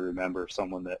 someone that I remember,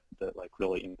 someone that like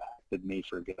really impacted me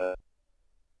for good.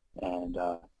 And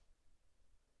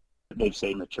they've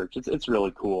stayed in the church. It's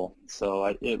really cool. So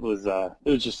it was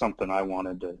just something I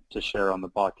wanted to share on the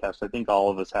podcast. I think all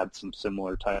of us had some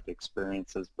similar type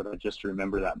experiences, but I just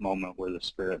remember that moment where the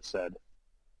Spirit said,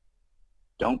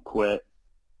 don't quit,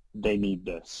 they need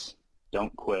this.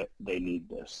 Don't quit, they need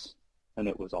this. And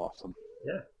it was awesome.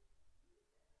 Yeah.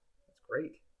 That's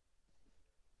great.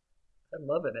 I'm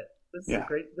loving it. This is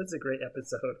a great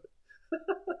episode.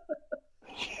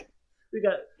 We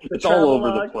got it's all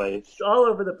over the place. It's all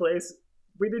over the place.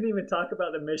 We didn't even talk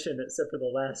about the mission except for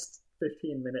the last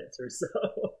 15 minutes or so.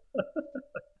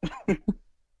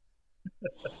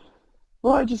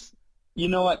 Well,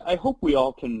 I hope we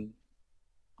all can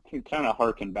kind of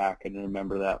harken back and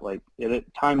remember that, like,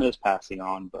 time is passing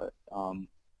on, but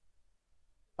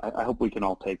I hope we can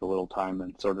all take a little time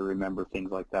and sort of remember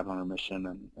things like that on our mission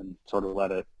and sort of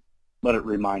let it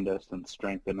remind us and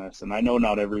strengthen us. And I know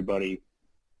not everybody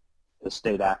has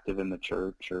stayed active in the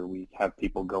church, or we have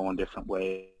people going different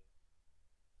ways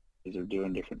or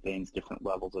doing different things, different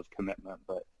levels of commitment.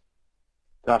 But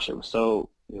gosh, it was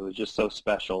just so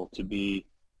special to be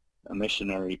a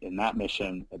missionary in that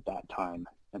mission at that time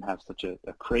and have such a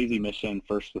crazy mission,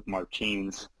 first with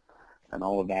Martins and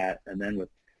all of that, and then with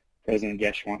President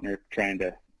Geschwantner trying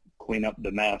to clean up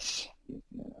the mess.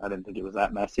 I didn't think it was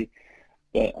that messy,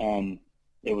 but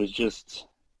it was just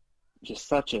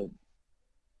such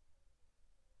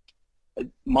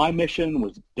my mission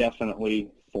was definitely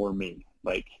for me.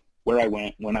 Like, where I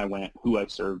went, when I went, who I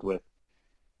served with,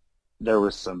 there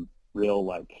was some real,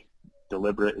 like,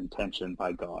 deliberate intention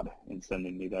by God in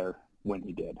sending me there when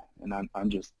he did. And I'm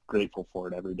just grateful for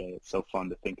it every day. It's so fun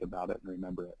to think about it and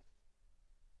remember it.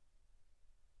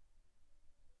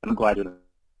 I'm glad you're doing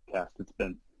the podcast. It's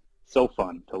been so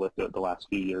fun to listen to the last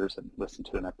few years and listen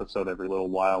to an episode every little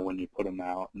while when you put them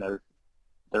out. And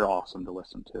they're awesome to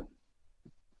listen to.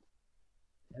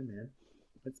 Yeah, man.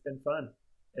 It's been fun.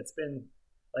 It's been,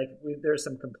 like, there's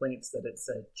some complaints that it's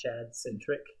a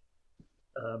Chad-centric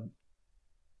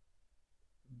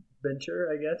venture,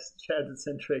 I guess.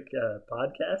 Chad-centric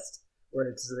podcast, where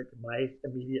it's like my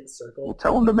immediate circle. Well,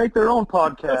 tell them to make their own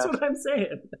podcast. That's what I'm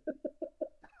saying.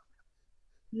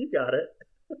 You got it.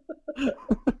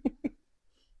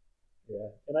 Yeah,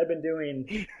 and I've been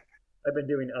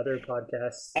doing other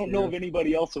podcasts. I don't know if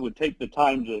anybody else would take the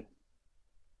time to.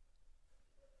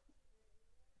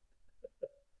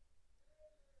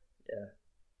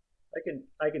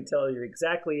 I can tell you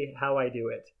exactly how I do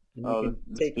it. And you can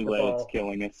this take the delay ball. is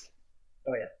killing us.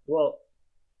 Oh yeah. Well,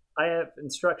 I have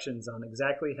instructions on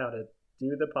exactly how to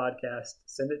do the podcast.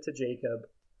 Send it to Jacob.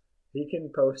 He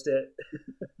can post it.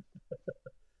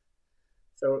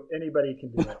 So anybody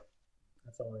can do it.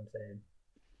 That's all I'm saying.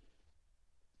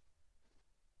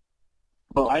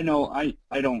 Well, I know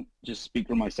I don't just speak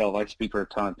for myself. I speak for a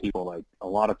ton of people. Like, a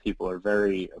lot of people are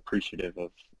very appreciative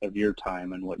of your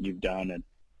time and what you've done and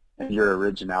your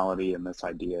originality in this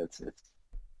idea.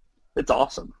 It's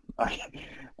awesome.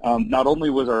 Not only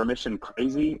was our mission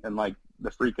crazy and like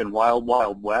the freaking wild,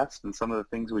 wild west and some of the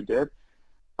things we did,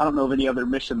 I don't know of any other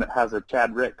mission that has a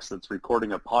Chad Ricks that's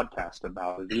recording a podcast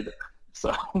about it either.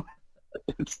 So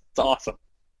it's awesome.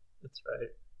 That's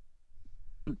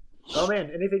right. Oh man,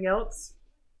 anything else?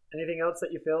 Anything else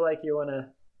that you feel like you want to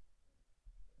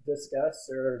discuss,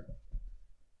 or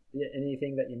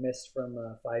anything that you missed from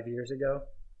 5 years ago?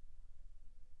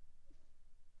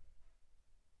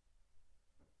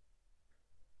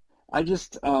 I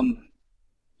just,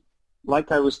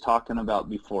 like I was talking about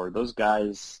before, those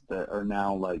guys that are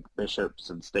now like bishops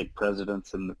and stake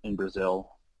presidents in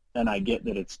Brazil, and I get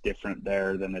that it's different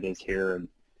there than it is here, and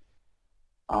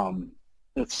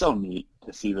it's so neat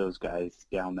to see those guys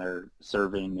down there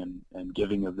serving and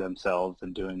giving of themselves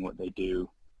and doing what they do.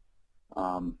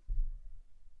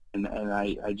 And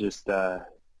I just, I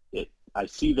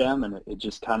see them, and it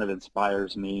just kind of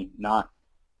inspires me, not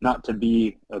to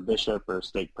be a bishop or a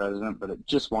stake president, but it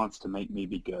just wants to make me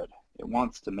be good. It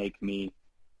wants to make me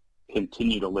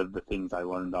continue to live the things I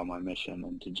learned on my mission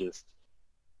and to just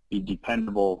be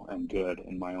dependable and good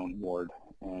in my own ward.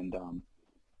 And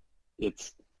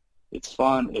it's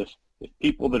fun if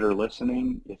people that are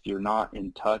listening, if you're not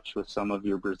in touch with some of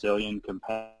your Brazilian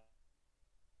companions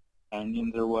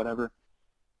or whatever,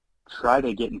 try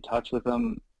to get in touch with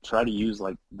them. Try to use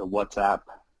like the WhatsApp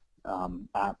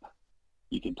app.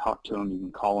 You can talk to them, you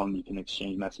can call them, you can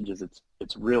exchange messages. It's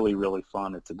really, really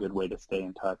fun. It's a good way to stay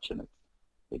in touch, and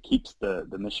it keeps the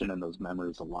mission and those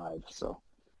memories alive. So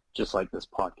just like this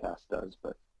podcast does.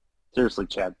 But seriously,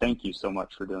 Chad, thank you so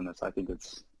much for doing this. I think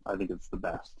it's the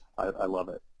best. I love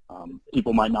it.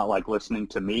 People might not like listening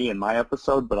to me in my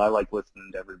episode, but I like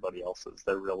listening to everybody else's.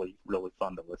 They're really, really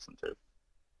fun to listen to.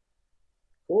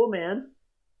 Cool, man.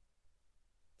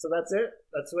 So that's it?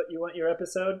 That's what you want your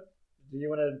episode? Do you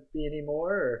want to be any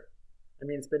more? Or, I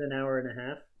mean, it's been an hour and a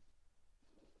half.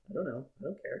 I don't know. I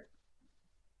don't care.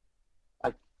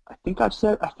 I think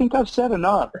I've said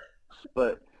enough.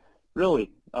 But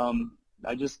really,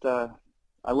 I just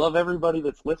I love everybody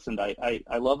that's listened. I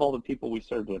love all the people we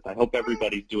served with. I hope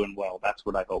everybody's doing well. That's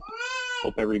what I hope.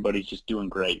 Hope everybody's just doing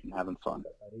great and having fun.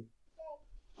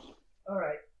 All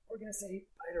right, we're gonna say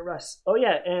bye to Russ. Oh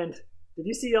yeah, and did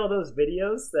you see all those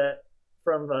videos that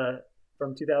from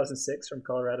 2006 from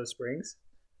Colorado Springs?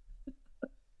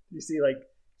 You see like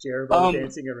Jeremy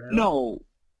dancing around? No.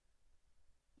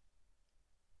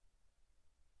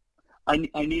 I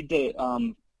need to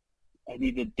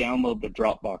download the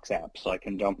Dropbox app so I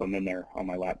can dump them in there on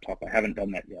my laptop. I haven't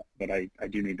done that yet, but I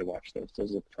do need to watch those.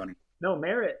 Those look funny. No,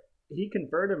 Merritt, he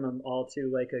converted them all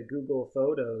to like a Google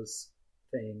Photos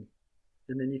thing,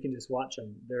 and then you can just watch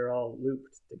them. They're all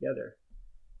looped together.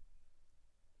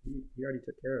 He already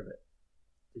took care of it.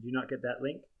 Did you not get that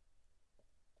link?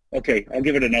 Okay, I'll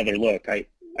give it another look. I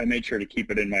made sure to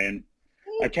keep it in my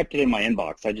I kept it in my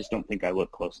inbox. I just don't think I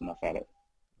looked close enough at it.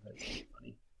 That's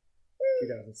funny.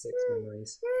 2006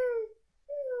 memories.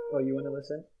 Oh, you want to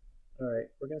listen? All right,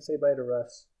 we're going to say bye to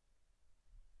Russ.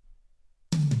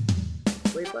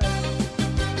 Wait, bye.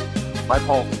 Bye,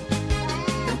 Paul.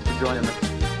 Thanks for joining us.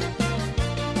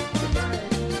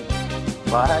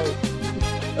 Bye.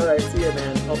 All right, see you,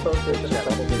 man. I'll post it.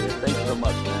 Thanks so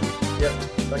much, man. Yep,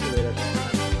 talk to you later.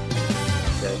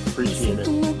 Okay, appreciate it.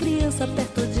 Uma criança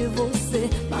perto de você,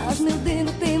 mas meu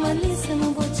dedo tem malícia,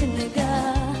 não vou te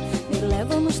negar. Me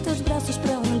leva nos teus braços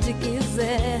pra onde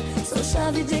quiser. Sou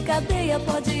chave de cadeia,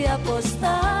 pode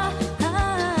apostar.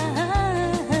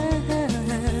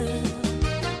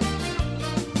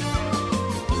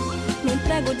 Me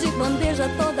entrego de bandeja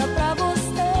toda pra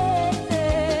você.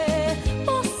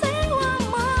 Por seu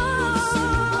amor,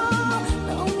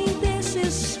 não me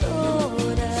deixe chorar.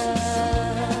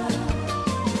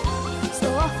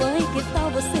 Sou órfã e que tal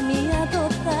você me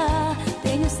adotar?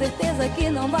 Tenho certeza que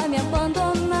não vai me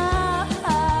abandonar.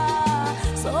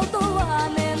 Sou tua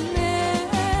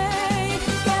neném,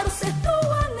 quero ser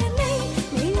tua neném.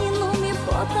 Menino, me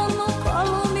bota no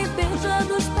colo, me beija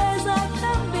dos pés à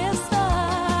cabeça.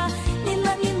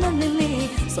 Nina, nina, neném,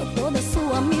 sou toda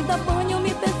sua, me dá banho,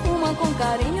 me perfuma com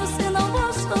carinho, senão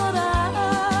vou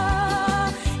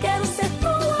chorar. Quero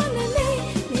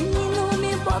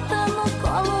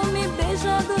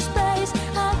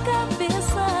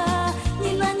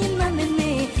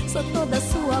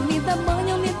sua, me dá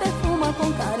banho, me perfuma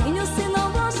com carinho,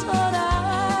 senão vou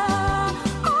chorar.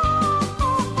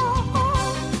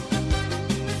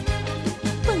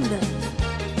 Banda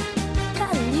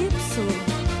Calypso.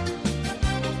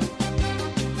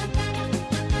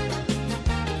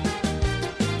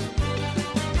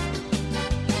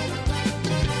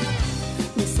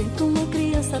 Me sinto uma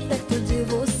criança perto de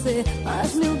você,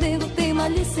 mas meu dengo tem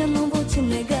malícia, não vou te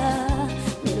negar.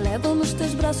 Me levam nos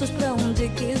teus braços pra onde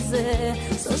quiser,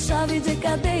 sou chave de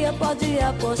cadeia, pode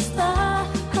apostar.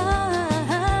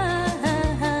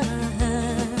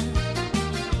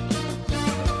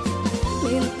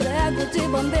 Me entrego de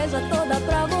bandeja toda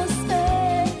pra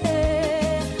você,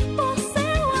 por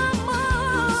seu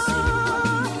amor,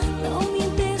 não me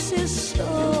deixe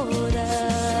chorar.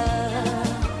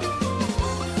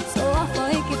 Sou órfã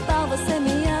e que tal você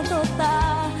me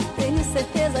adotar? Tenho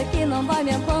certeza que não vai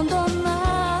me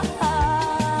abandonar.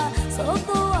 Sou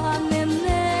tua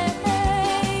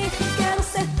neném, quero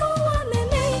ser tua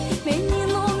neném.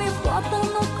 Menino, me bota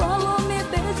no colo, me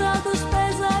beija dos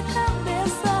pés à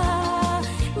cabeça.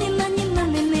 Nina, nina,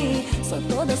 neném, sou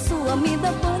toda sua, me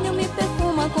dá banho, me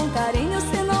perfuma com carinho,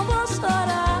 senão vou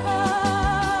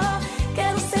chorar.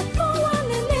 Quero ser tua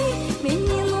neném,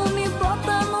 menino, me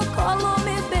bota no colo,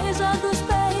 me beija dos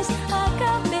pés à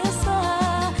cabeça.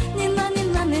 Nina,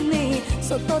 nina, neném,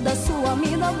 sou toda sua,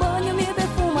 me dá banho, me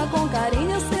perfuma com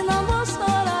carinho, senão vou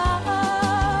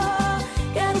chorar.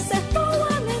 Quero ser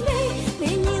tua neném,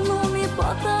 menino, me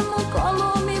bota no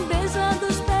colo, me beija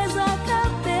dos pés à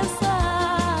cabeça.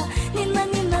 Nina,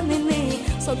 nina, neném,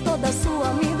 sou toda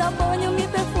sua,